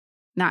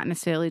not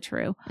necessarily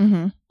true,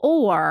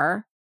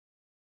 or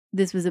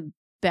this was a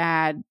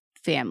bad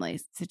family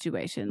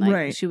situation.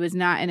 Like she was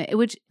not in it,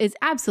 which is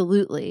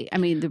absolutely, I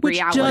mean, the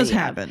reality does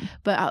happen.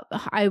 But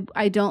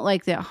I don't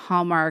like that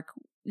Hallmark,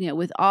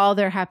 with all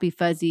their happy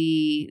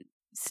fuzzy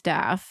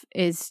stuff,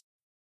 is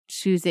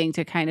choosing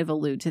to kind of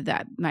allude to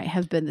that might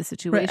have been the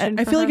situation.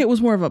 I feel like it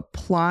was more of a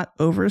plot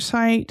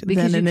oversight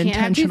than an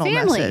intentional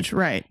message.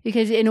 Right.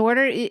 Because in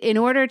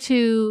order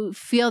to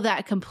feel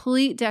that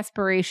complete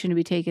desperation to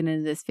be taken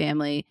into this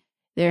family,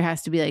 there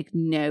has to be like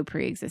no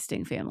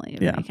pre-existing family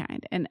of Yeah. any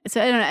kind. And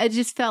so I don't know. It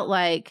just felt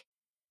like,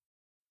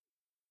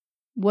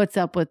 what's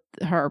up with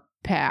her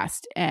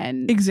past?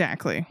 And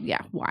Exactly.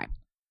 yeah, why?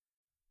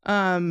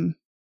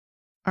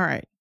 All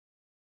right.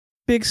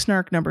 Big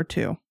snark number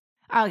 2.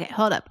 Okay,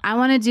 hold up. I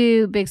want to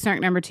do big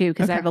snark number 2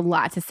 because I Okay. have a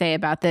lot to say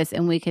about this,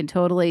 and we can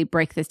totally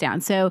break this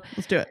down. So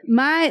Let's do it.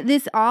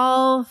 this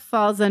all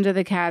falls under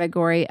the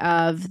category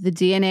of the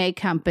DNA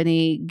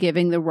company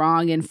giving the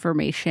wrong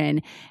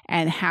information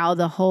and how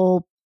the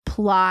whole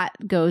plot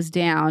goes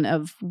down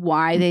of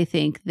why they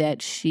think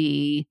that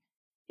she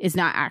is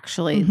not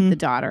actually Mhm. the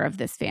daughter of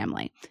this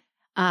family.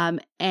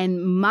 And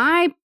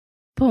my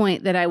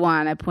point that I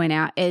want to point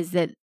out is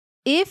that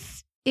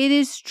if it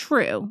is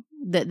true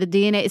that the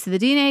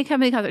DNA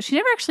company calls her, she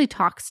never actually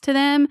talks to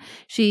them.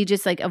 She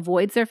just like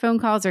avoids their phone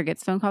calls or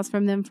gets phone calls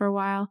from them for a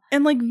while.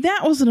 And like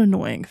that was an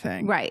annoying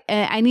thing. Right.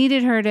 And I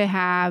needed her to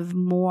have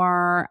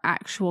more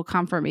actual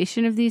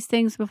confirmation of these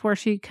things before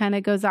she kind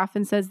of goes off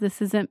and says,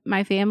 this isn't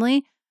my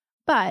family.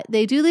 But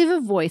they do leave a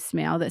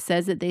voicemail that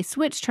says that they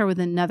switched her with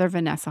another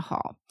Vanessa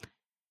Hall.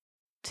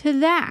 To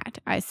that,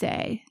 I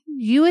say,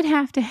 you would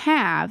have to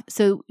have,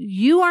 so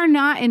you are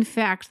not, in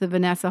fact, the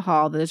Vanessa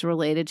Hall that is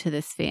related to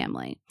this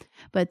family.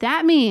 But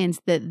that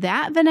means that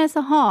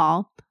Vanessa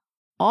Hall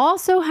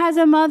also has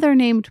a mother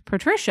named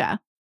Patricia.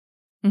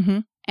 Mm-hmm.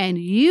 And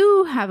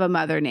you have a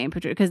mother named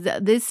Patricia,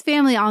 because this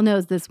family all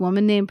knows this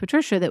woman named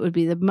Patricia that would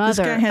be the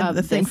mother. This guy had of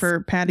the thing this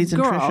for Patty's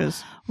and girl.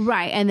 Trisha's.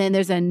 Right. And then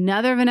there's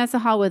another Vanessa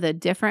Hall with a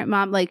different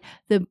mom. Like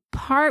the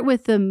part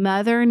with the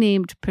mother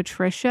named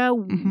Patricia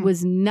Mhm.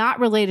 was not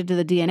related to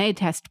the DNA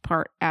test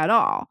part at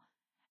all.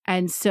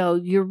 And so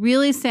you're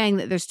really saying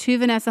that there's 2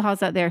 Vanessa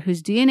Halls out there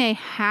whose DNA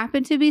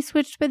happened to be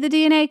switched by the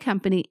DNA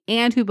company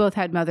and who both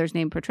had mothers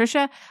named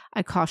Patricia.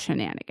 I call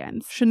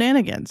shenanigans.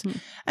 Shenanigans. Hmm.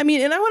 I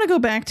mean, and I want to go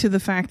back to the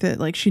fact that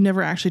like she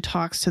never actually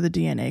talks to the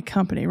DNA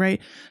company,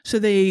 right? So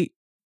they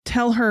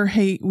tell her,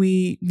 hey,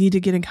 we need to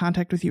get in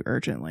contact with you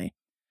urgently.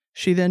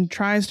 She then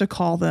tries to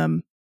call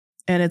them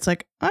and it's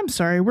like, I'm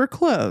sorry, we're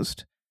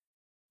closed.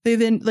 They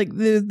then like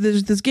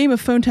there's this game of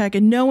phone tag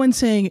and no one's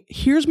saying,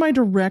 here's my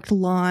direct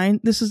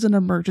line. This is an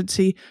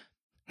emergency.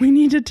 We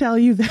need to tell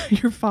you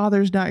that your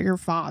father's not your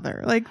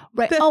father. Like,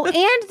 Right. Oh,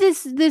 and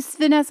this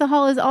Vanessa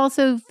Hall is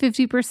also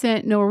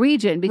 50%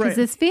 Norwegian because Right.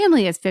 this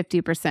family is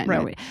 50% Right.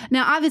 Norwegian.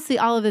 Now, obviously,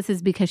 all of this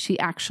is because she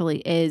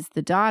actually is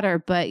the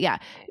daughter. But yeah,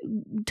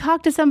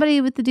 talk to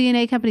somebody with the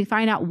DNA company,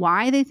 find out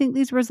why they think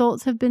these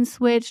results have been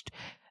switched.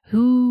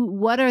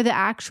 What are the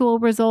actual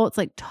results?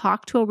 Like,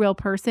 talk to a real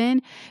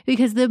person,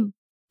 because the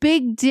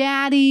big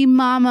daddy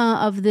mama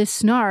of this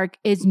snark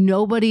is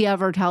nobody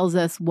ever tells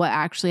us what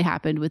actually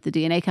happened with the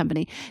DNA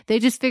company. They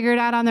just figure it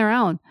out on their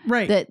own.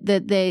 right. That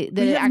We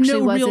it have actually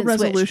no real wasn't switched.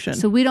 resolution.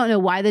 So we don't know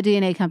why the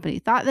DNA company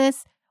thought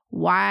this,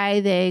 why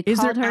they Is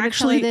called there her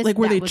actually, to tell her this. like,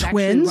 were that they was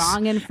actually twins?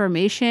 wrong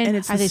information. And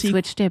it's Are the they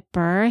switched at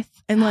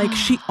birth? And like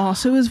she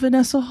also is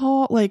Vanessa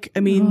Hall. Like, I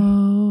mean,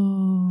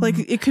 Oh. like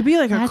it could be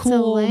like a That's a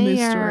cool news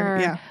layer.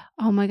 story. Yeah.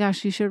 Oh my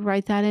gosh, you should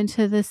write that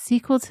into the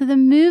sequel to the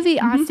movie,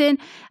 Mhm. Austin.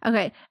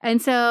 Okay.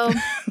 And so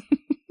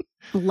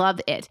love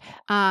it.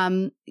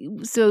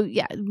 So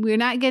yeah, we're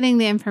not getting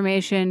the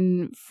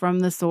information from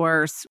the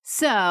source.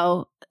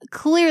 So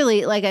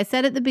clearly, like I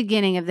said at the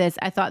beginning of this,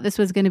 I thought this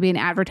was going to be an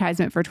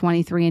advertisement for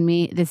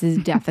 23andMe. This is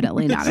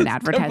definitely This not an is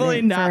definitely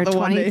advertisement not for the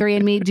one they-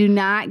 23andMe. Do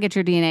not get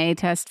your DNA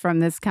test from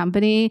this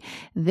company.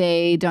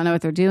 They don't know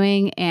what they're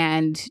doing,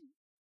 and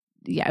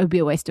yeah, it would be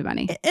a waste of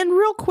money. And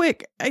real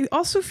quick, I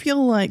also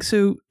feel like,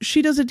 so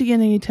she does a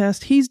DNA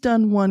test. He's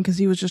done one because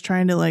he was just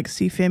trying to like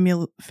see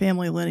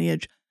family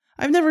lineage.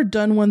 I've never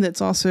done one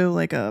that's also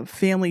like a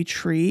family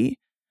tree.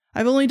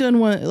 I've only done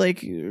one,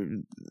 like,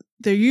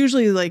 they're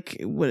usually like,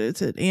 what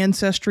is it,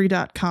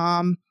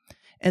 Ancestry.com,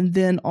 and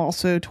then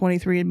also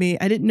 23andMe.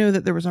 I didn't know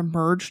that there was a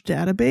merged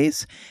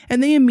database,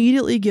 and they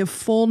immediately give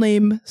full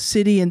name,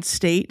 city, and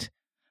state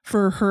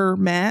for her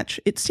match.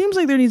 It seems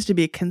like there needs to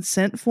be a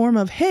consent form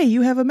of, hey,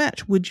 you have a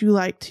match. Would you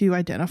like to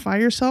identify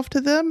yourself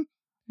to them?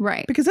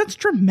 Right. Because that's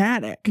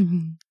dramatic.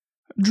 Mhm.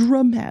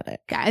 Dramatic.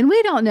 Yeah, and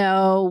we don't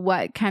know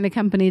what kind of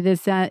company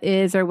this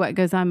is or what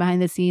goes on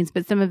behind the scenes,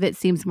 but some of it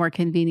seems more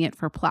convenient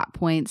for plot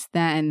points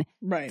than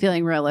Right.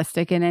 feeling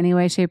realistic in any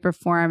way, shape, or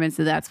form. And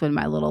so that's when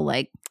my little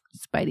like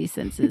spidey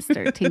senses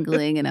start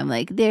tingling, and I'm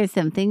like, "There's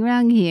something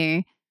wrong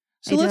here."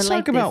 So I let's don't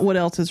talk like about this. what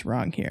else is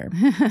wrong here.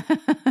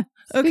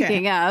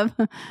 Speaking of,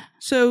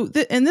 So,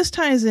 and this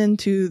ties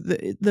into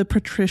the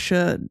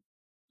Patricia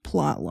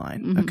plot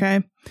line. Mhm.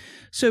 Okay.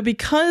 So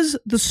because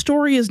the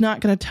story is not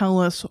going to tell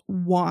us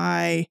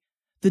why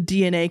the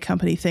DNA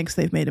company thinks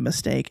they've made a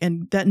mistake,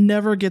 and that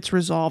never gets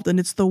resolved. And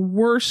it's the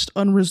worst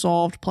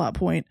unresolved plot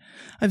point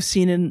I've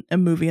seen in a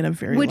movie in a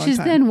very long time. which is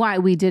then why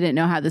we didn't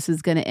know how this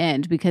was going to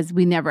end, because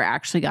we never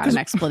actually got 'Cause an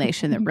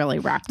explanation that really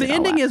wrapped the it all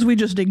ending up. is we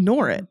just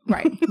ignore it.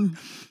 Right.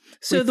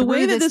 So We the way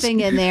threw that this thing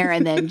in there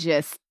and then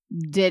just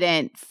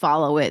didn't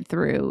follow it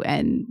through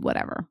and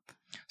whatever.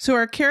 So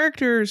our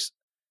characters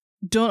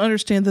don't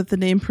understand that the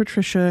name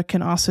Patricia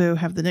can also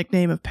have the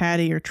nickname of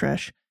Patty or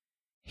Trish.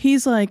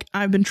 He's like,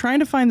 I've been trying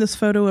to find this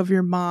photo of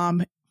your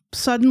mom,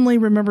 suddenly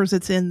remembers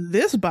it's in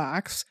this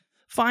box,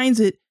 finds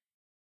it.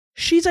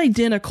 She's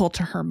identical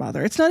to her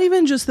mother. It's not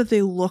even just that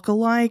they look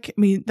alike.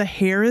 I mean, the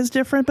hair is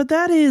different, but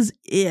that is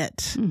it.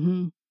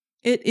 Mm-hmm.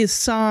 It is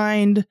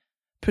signed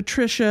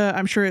Patricia.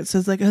 I'm sure it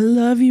says like, I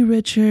love you,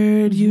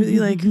 Richard. You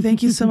like,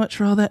 thank you so much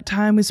for all that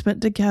time we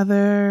spent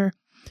together.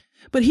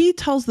 But he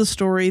tells the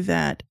story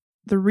that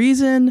the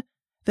reason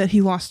that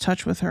he lost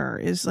touch with her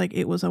is like,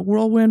 it was a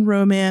whirlwind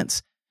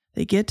romance.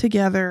 They get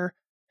together.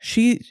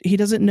 He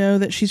doesn't know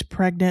that she's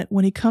pregnant.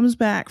 When he comes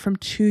back from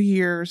 2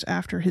 years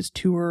after his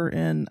tour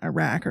in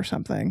Iraq or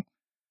something,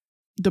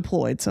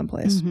 deployed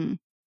someplace,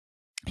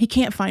 he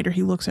can't find her.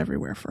 He looks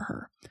everywhere for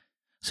her.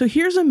 So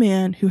here's a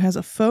man who has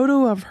a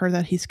photo of her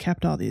that he's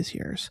kept all these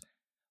years,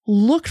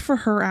 looked for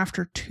her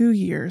after 2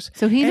 years.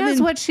 So he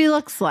knows what she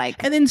looks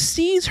like. And then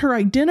sees her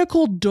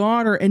identical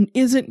daughter and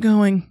isn't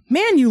going,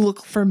 man, you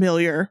look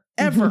familiar,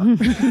 ever.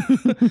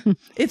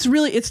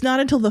 It's not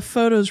until the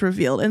photo's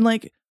revealed. And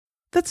like,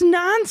 that's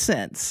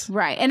nonsense.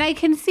 Right. And I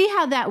can see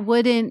how that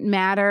wouldn't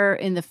matter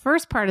in the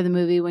first part of the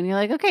movie when you're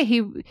like, okay,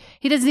 he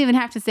doesn't even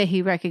have to say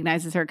he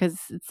recognizes her because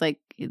it's like,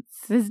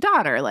 it's his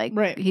daughter. Like,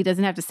 right. He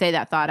doesn't have to say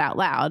that thought out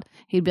loud.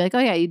 He'd be like, oh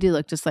yeah, you do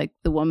look just like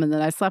the woman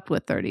that I slept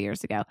with 30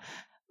 years ago.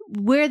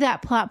 Where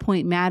that plot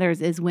point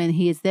matters is when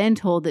he is then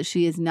told that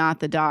she is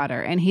not the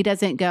daughter. And he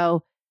doesn't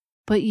go,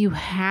 but you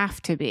have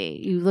to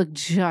be. You look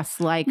just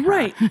like her.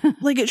 Right.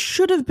 Like it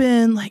should have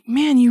been like,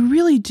 man, you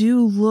really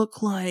do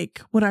look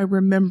like what I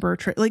remember.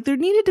 Like there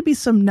needed to be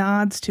some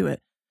nods to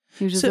it.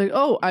 He was just like,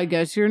 oh, I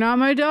guess you're not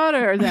my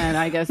daughter then.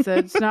 I guess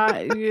that's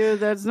not you.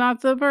 That's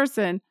not the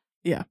person.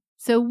 Yeah.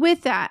 So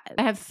with that,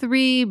 I have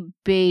 3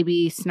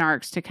 baby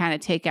snarks to kind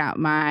of take out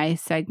my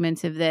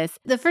segments of this.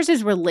 The first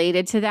is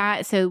related to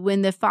that. So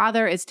when the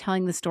father is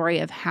telling the story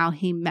of how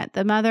he met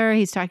the mother,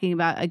 he's talking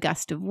about a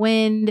gust of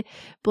wind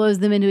blows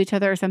them into each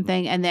other or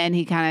something. And then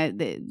he kind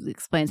of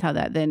explains how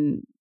that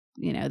then,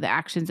 you know, the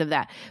actions of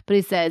that. But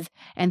he says,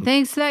 and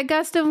thanks to that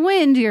gust of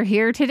wind, you're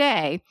here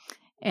today.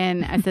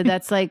 And I said,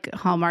 that's like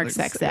Hallmark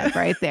sex ed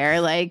right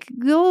there. Like,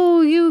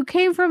 oh, you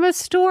came from a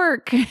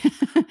stork,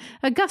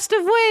 a gust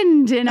of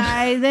wind, and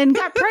I then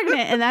got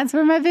pregnant, and that's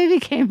where my baby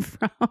came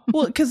from.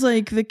 Well, because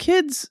like the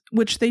kids,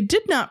 which they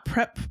did not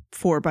prep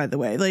for, by the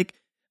way, like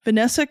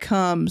Vanessa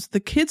comes,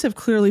 the kids have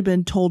clearly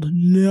been told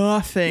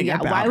nothing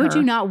about her. Why would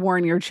you not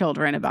warn your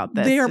children about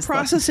this? They are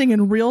processing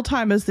in real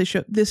time as they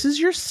show. This is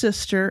your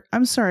sister.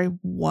 I'm sorry,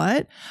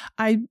 what?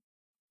 I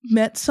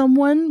met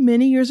someone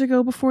many years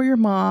ago before your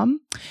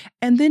mom,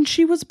 and then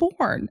she was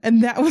born.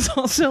 And that was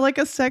also like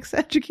a sex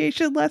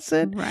education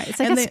lesson. Right. It's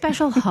like a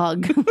special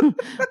hug.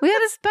 We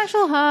had a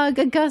special hug,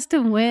 a gust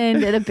of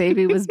wind, and a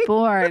baby was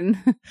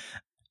born.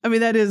 I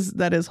mean, that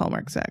is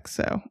Hallmark sex,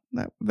 so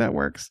that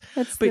works.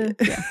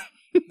 Yeah.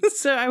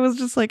 So I was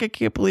just like, I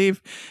can't believe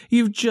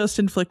you've just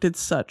inflicted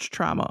such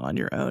trauma on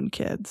your own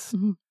kids.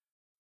 Mm-hmm.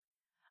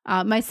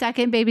 My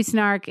second baby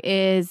snark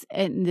is,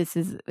 and this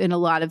is in a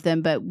lot of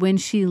them, but when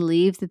she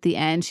leaves at the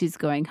end, she's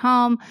going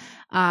home.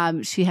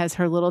 She has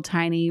her little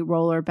tiny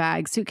roller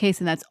bag suitcase,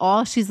 and that's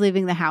all she's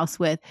leaving the house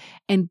with.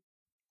 And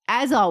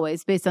as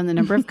always, based on the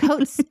number of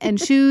coats and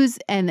shoes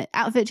and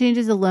outfit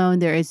changes alone,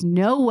 there is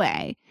no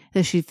way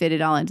that she fit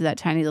it all into that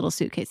tiny little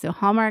suitcase. So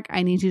Hallmark,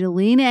 I need you to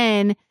lean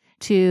in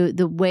to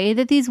the way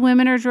that these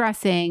women are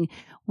dressing.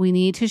 We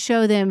need to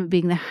show them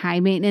being the high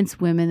maintenance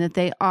women that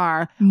they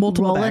are,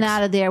 multiple rolling bags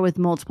out of there with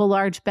multiple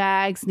large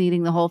bags,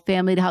 needing the whole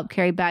family to help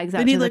carry bags out.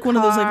 They need like one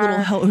of those like little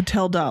car.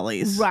 hotel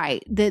dollies.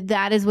 Right.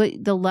 That is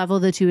what the level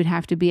that you would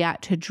have to be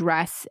at to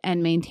dress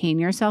and maintain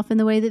yourself in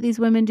the way that these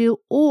women do,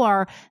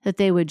 or that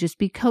they would just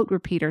be coat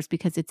repeaters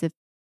because it's a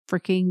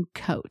freaking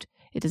coat.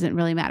 It doesn't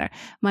really matter.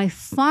 My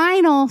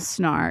final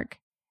snark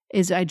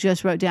is I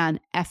just wrote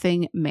down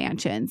effing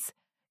mansions.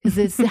 Because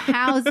this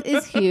house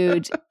is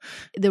huge.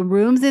 The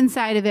rooms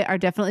inside of it are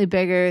definitely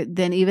bigger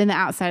than even the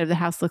outside of the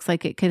house looks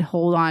like it could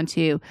hold on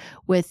to.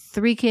 With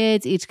 3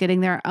 kids, each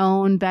getting their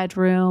own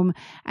bedroom.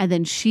 And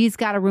then she's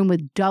got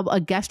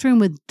a guest room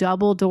with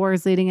double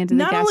doors leading into the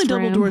guest room. Not only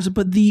double doors,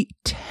 but the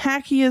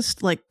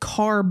tackiest like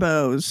car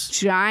bows.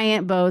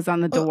 Giant bows on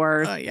the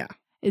doors. Yeah.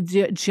 It's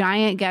a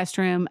giant guest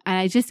room. And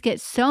I just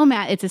get so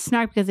mad. It's a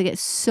snark because I get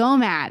so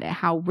mad at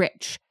how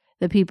rich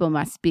the people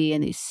must be in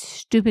these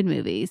stupid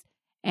movies.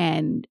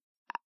 And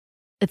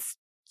it's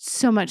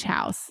so much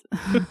house.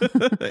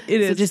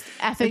 It is. So just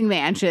effing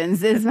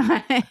mansions is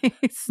my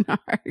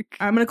snark.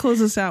 I'm going to close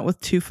this out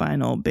with 2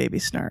 final baby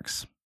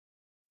snarks.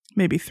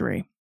 Maybe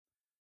 3.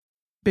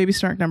 Baby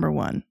snark number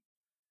 1.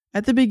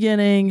 At the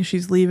beginning,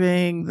 she's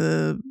leaving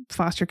the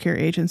foster care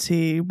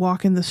agency,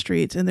 walking the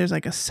streets, and there's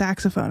like a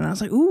saxophone. And I was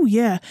like, ooh,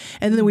 yeah.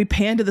 And then we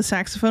pan to the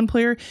saxophone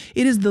player.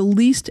 It is the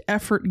least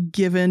effort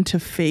given to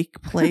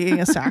fake playing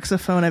a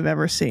saxophone I've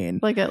ever seen.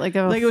 Like it was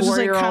just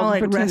like kind of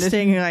like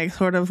resting, like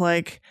sort of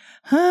like,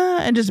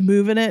 and just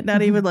moving it,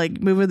 not even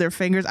like moving their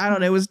fingers. I don't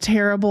know. It was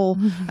terrible.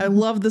 I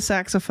love the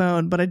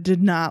saxophone, but I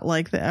did not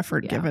like the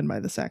effort given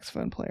by the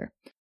saxophone player.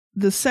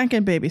 The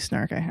second baby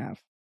snark I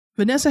have.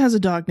 Vanessa has a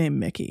dog named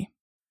Mickey.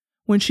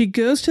 when she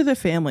goes to the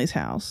family's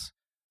house,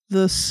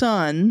 the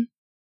son,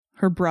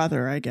 her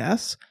brother, I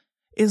guess,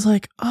 is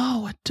like,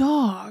 oh, a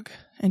dog.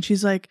 And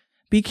she's like,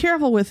 be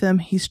careful with him.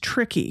 He's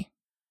tricky.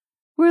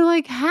 We're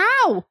like,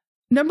 how?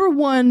 Number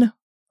one,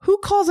 who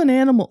calls an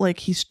animal like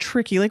he's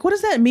tricky? Like, what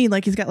does that mean?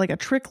 Like, he's got like a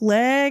trick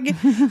leg,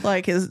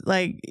 like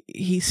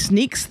he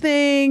sneaks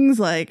things,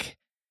 like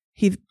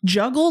he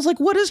juggles. Like,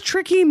 what does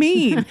tricky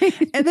mean?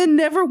 And then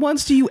never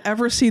once do you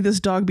ever see this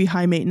dog be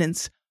high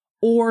maintenance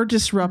or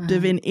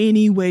disruptive in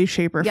any way,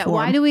 shape, or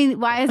form.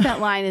 Why is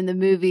that line in the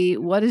movie?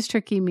 What does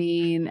tricky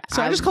mean?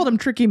 So I just called him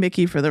Tricky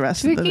Mickey for the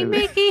rest of the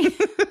movie. Tricky Mickey.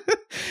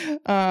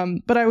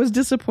 But I was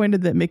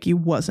disappointed that Mickey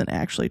wasn't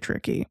actually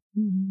tricky.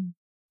 Mm-hmm.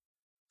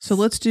 So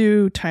let's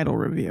do title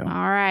review. All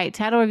right,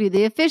 title review.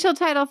 The official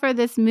title for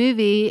this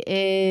movie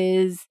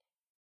is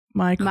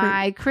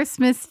My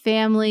Christmas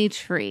Family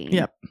Tree.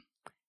 Yep.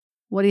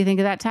 What do you think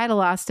of that title,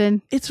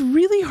 Austin? It's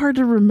really hard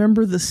to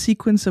remember the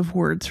sequence of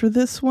words for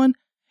this one.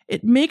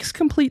 It makes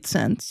complete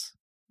sense.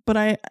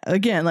 But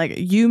again, like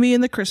Yumi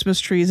and the Christmas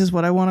trees is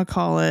what I want to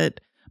call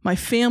it. My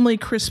family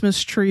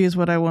Christmas tree is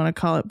what I want to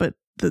call it. But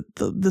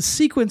the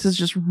sequence is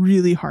just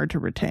really hard to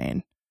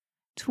retain.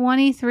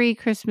 23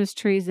 Christmas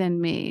trees and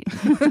me.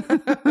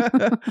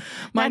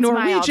 My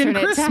Norwegian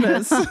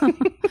Christmas.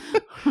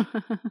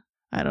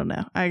 I don't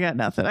know. I got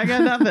nothing. I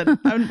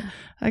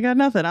got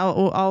nothing.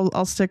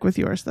 I'll stick with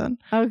yours then.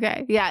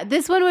 Okay. Yeah.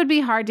 This one would be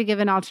hard to give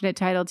an alternate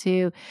title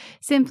to,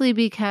 simply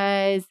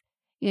because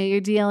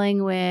you're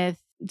dealing with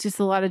just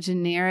a lot of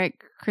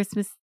generic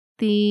Christmas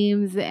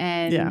themes,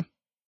 and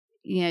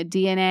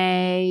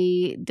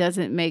DNA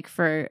doesn't make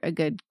for a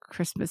good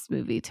Christmas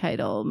movie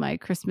title. My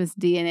Christmas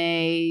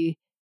DNA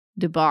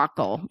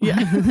debacle.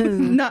 Yeah.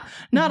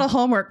 not a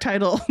Hallmark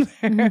title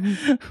there.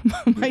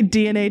 My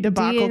DNA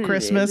debacle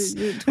Christmas.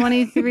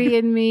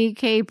 23andMe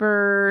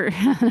caper.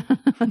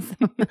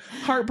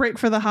 Heartbreak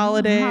for the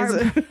holidays.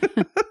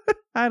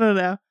 I don't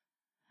know.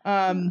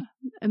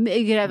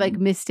 You could have like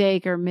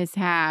mistake or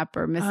mishap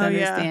or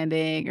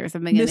misunderstanding or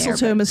something.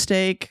 Mistletoe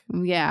mistake.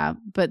 Yeah,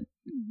 but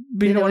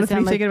you don't want to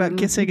be thinking about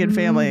kissing and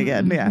family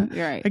again. Yeah,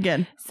 right.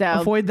 Again, so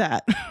avoid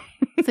that.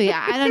 So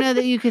yeah, I don't know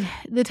that you could.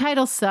 The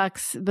title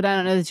sucks, but I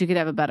don't know that you could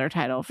have a better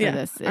title for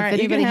this. If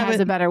anybody has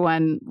a better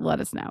one,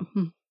 let us know.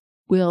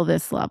 Will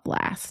this love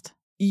last?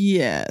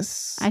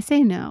 Yes. I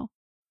say no.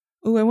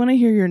 Oh, I want to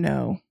hear your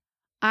no.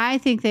 I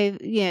think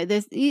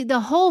the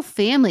whole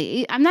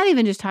family. I'm not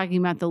even just talking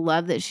about the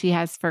love that she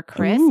has for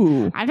Chris.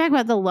 Ooh. I'm talking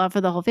about the love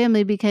for the whole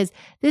family, because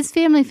this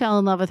family fell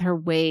in love with her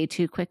way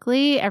too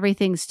quickly.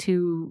 Everything's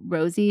too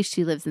rosy.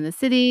 She lives in the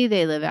city.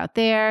 They live out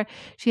there.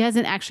 She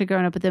hasn't actually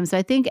grown up with them. So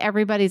I think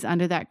everybody's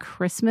under that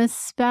Christmas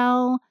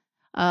spell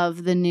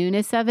of the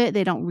newness of it.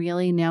 They don't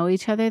really know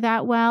each other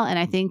that well. And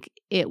I think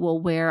it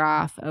will wear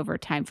off over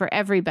time for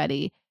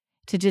everybody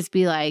to just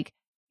be like,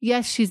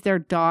 yes, she's their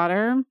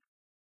daughter,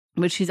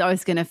 but she's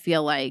always going to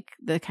feel like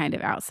the kind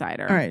of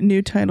outsider. All right.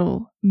 New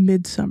title,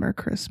 Midsummer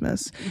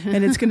Christmas.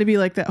 And it's going to be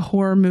like that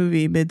horror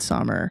movie,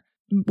 Midsummer,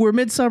 where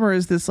Midsummer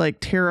is this like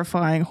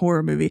terrifying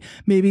horror movie.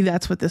 Maybe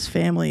that's what this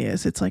family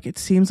is. It's like, it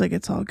seems like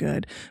it's all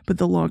good, but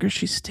the longer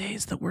she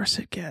stays, the worse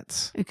it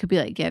gets. It could be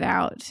like Get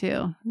Out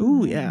too.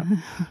 Ooh, yeah.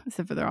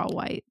 Except for they're all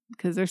white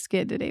because they're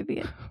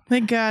Scandinavian.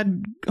 Thank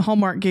God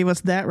Hallmark gave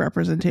us that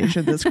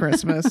representation this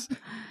Christmas.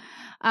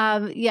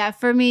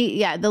 For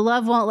me, the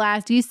love won't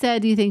last. You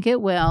said you think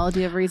it will.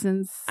 Do you have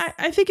reasons?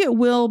 I think it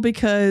will,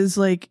 because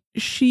like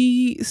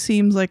she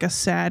seems like a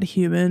sad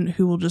human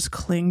who will just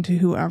cling to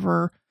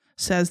whoever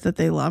says that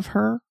they love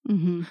her.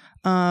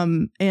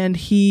 Mm-hmm. And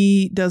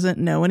he doesn't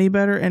know any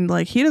better, and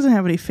like he doesn't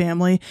have any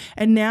family,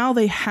 and now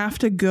they have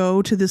to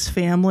go to this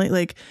family.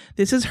 Like,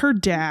 this is her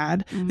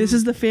dad. Mm-hmm. This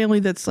is the family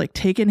that's like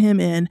taken him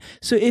in.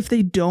 So if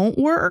they don't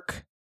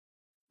work,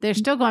 they're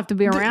still going to have to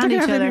be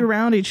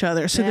around each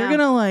other. So they're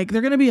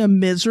going to be a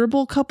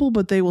miserable couple,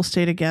 but they will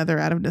stay together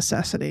out of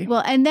necessity.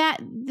 Well, and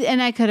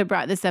I could have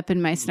brought this up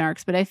in my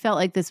snarks, but I felt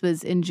like this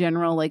was in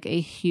general like a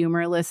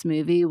humorless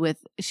movie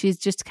she's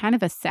just kind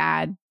of a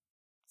sad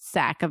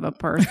sack of a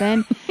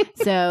person.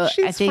 So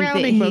I think that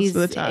he's most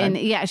of the time.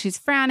 And she's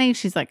frowning.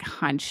 She's like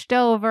hunched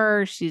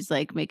over. She's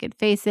like making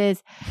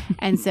faces.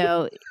 And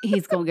so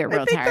he's going to get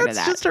real tired of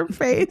that. Just her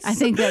face. I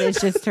think that is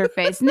just her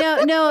face.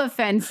 No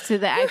offense to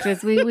the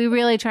actress. We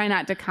really try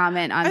not to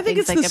comment on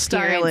things like appearance,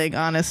 styling,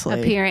 honestly.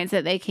 Appearance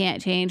that they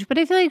can't change. But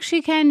I feel like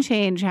she can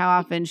change how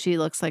often she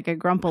looks like a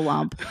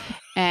grumple-lump.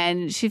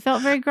 And she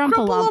felt very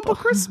grumple-lump. Grumple-lump of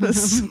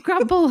Christmas.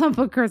 Grumple-lump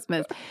of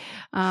Christmas.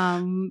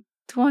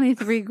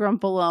 23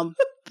 grumple-lump.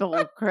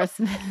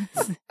 Christmas.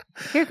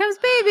 Here comes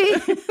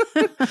baby.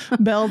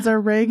 Bells are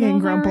ringing.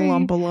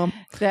 Grumple-lump-a-lump.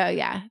 So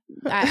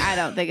I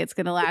don't think it's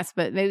going to last,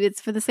 but maybe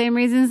it's for the same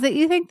reasons that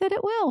you think that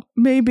it will.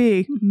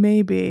 Maybe.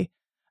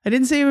 I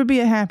didn't say it would be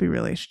a happy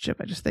relationship.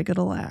 I just think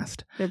it'll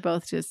last. They're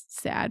both just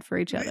sad for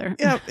each other.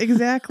 Yeah,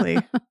 exactly.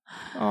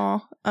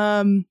 All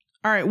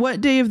right.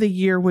 What day of the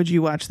year would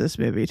you watch this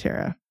movie,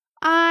 Tara?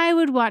 I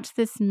would watch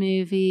this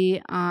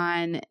movie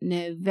on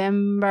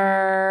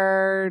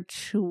November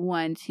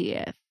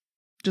 20th.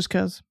 Just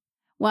because?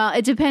 Well,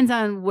 it depends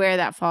on where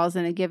that falls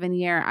in a given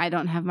year. I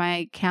don't have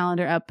my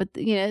calendar up, but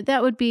that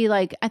would be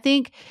like, I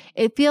think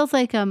it feels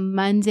like a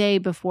Monday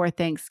before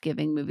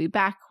Thanksgiving movie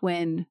back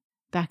in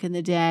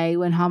the day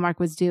when Hallmark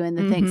was doing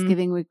the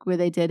Thanksgiving week where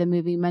they did a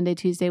movie Monday,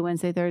 Tuesday,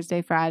 Wednesday,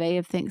 Thursday, Friday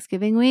of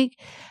Thanksgiving week.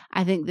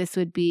 I think this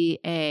would be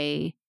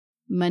a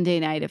Monday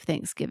night of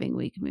Thanksgiving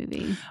week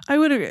movie. I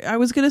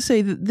was going to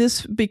say that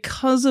this,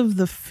 because of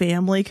the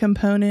family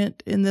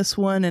component in this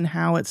one and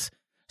how it's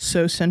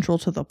so central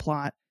to the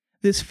plot,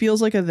 this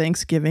feels like a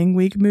Thanksgiving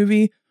week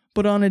movie,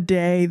 but on a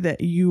day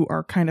that you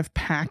are kind of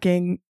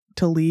packing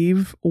to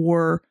leave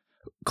or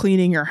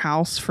cleaning your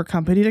house for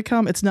company to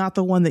come. It's not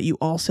the one that you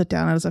all sit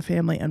down as a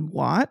family and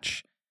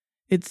watch.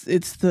 It's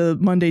the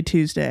Monday,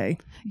 Tuesday.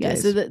 Yeah,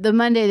 days. so the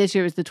Monday this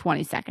year was the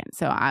 22nd.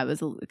 So I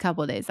was a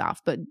couple of days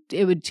off, but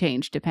it would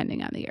change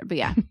depending on the year. But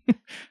yeah,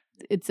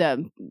 it's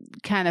a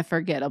kind of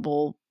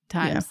forgettable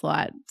time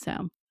slot. So,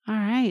 all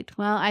right.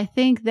 Well, I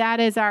think that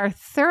is our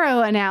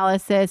thorough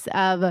analysis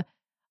of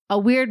a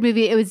weird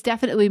movie. It was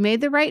definitely, we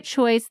made the right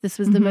choice. This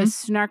was the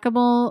most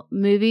snarkable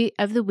movie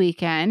of the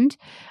weekend.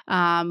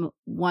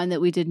 One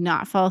that we did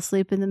not fall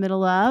asleep in the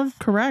middle of.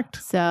 Correct.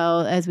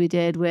 So, as we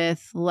did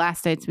with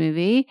last night's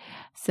movie.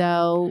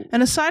 So,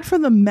 and aside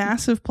from the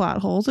massive plot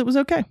holes, it was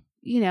okay.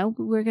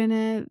 We're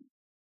gonna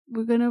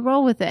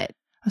roll with it.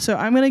 So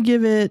I'm gonna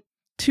give it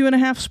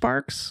 2.5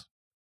 sparks.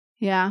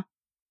 Yeah.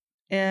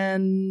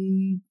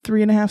 And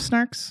 3.5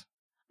 snarks.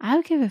 I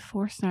would give it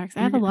 4 snarks. I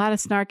have a lot of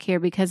snark here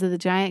because of the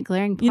giant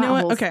glaring plot You know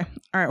what? holes. Okay.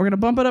 All right. We're going to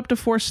bump it up to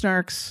 4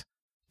 snarks,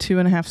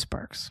 2.5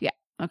 sparks. Yeah.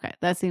 Okay.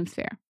 That seems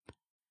fair.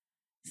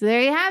 So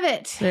there you have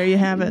it. There you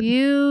have it.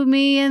 You,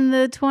 me, and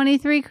the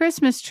 23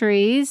 Christmas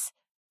trees.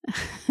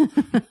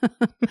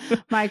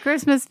 My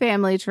Christmas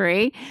family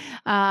tree,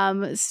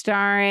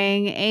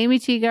 starring Amy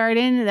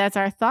Teagarden. That's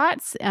our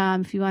thoughts.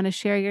 If you want to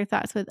share your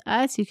thoughts with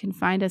us, you can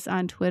find us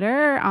on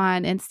Twitter,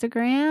 on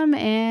Instagram,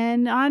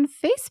 and on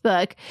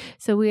Facebook.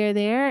 So we are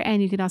there,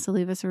 and you can also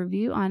leave us a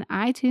review on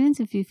iTunes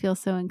if you feel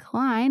so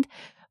inclined.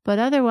 But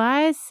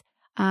otherwise,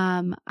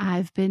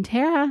 I've been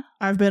Tara.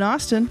 I've been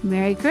Austin.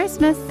 Merry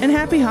Christmas and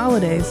happy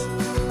holidays.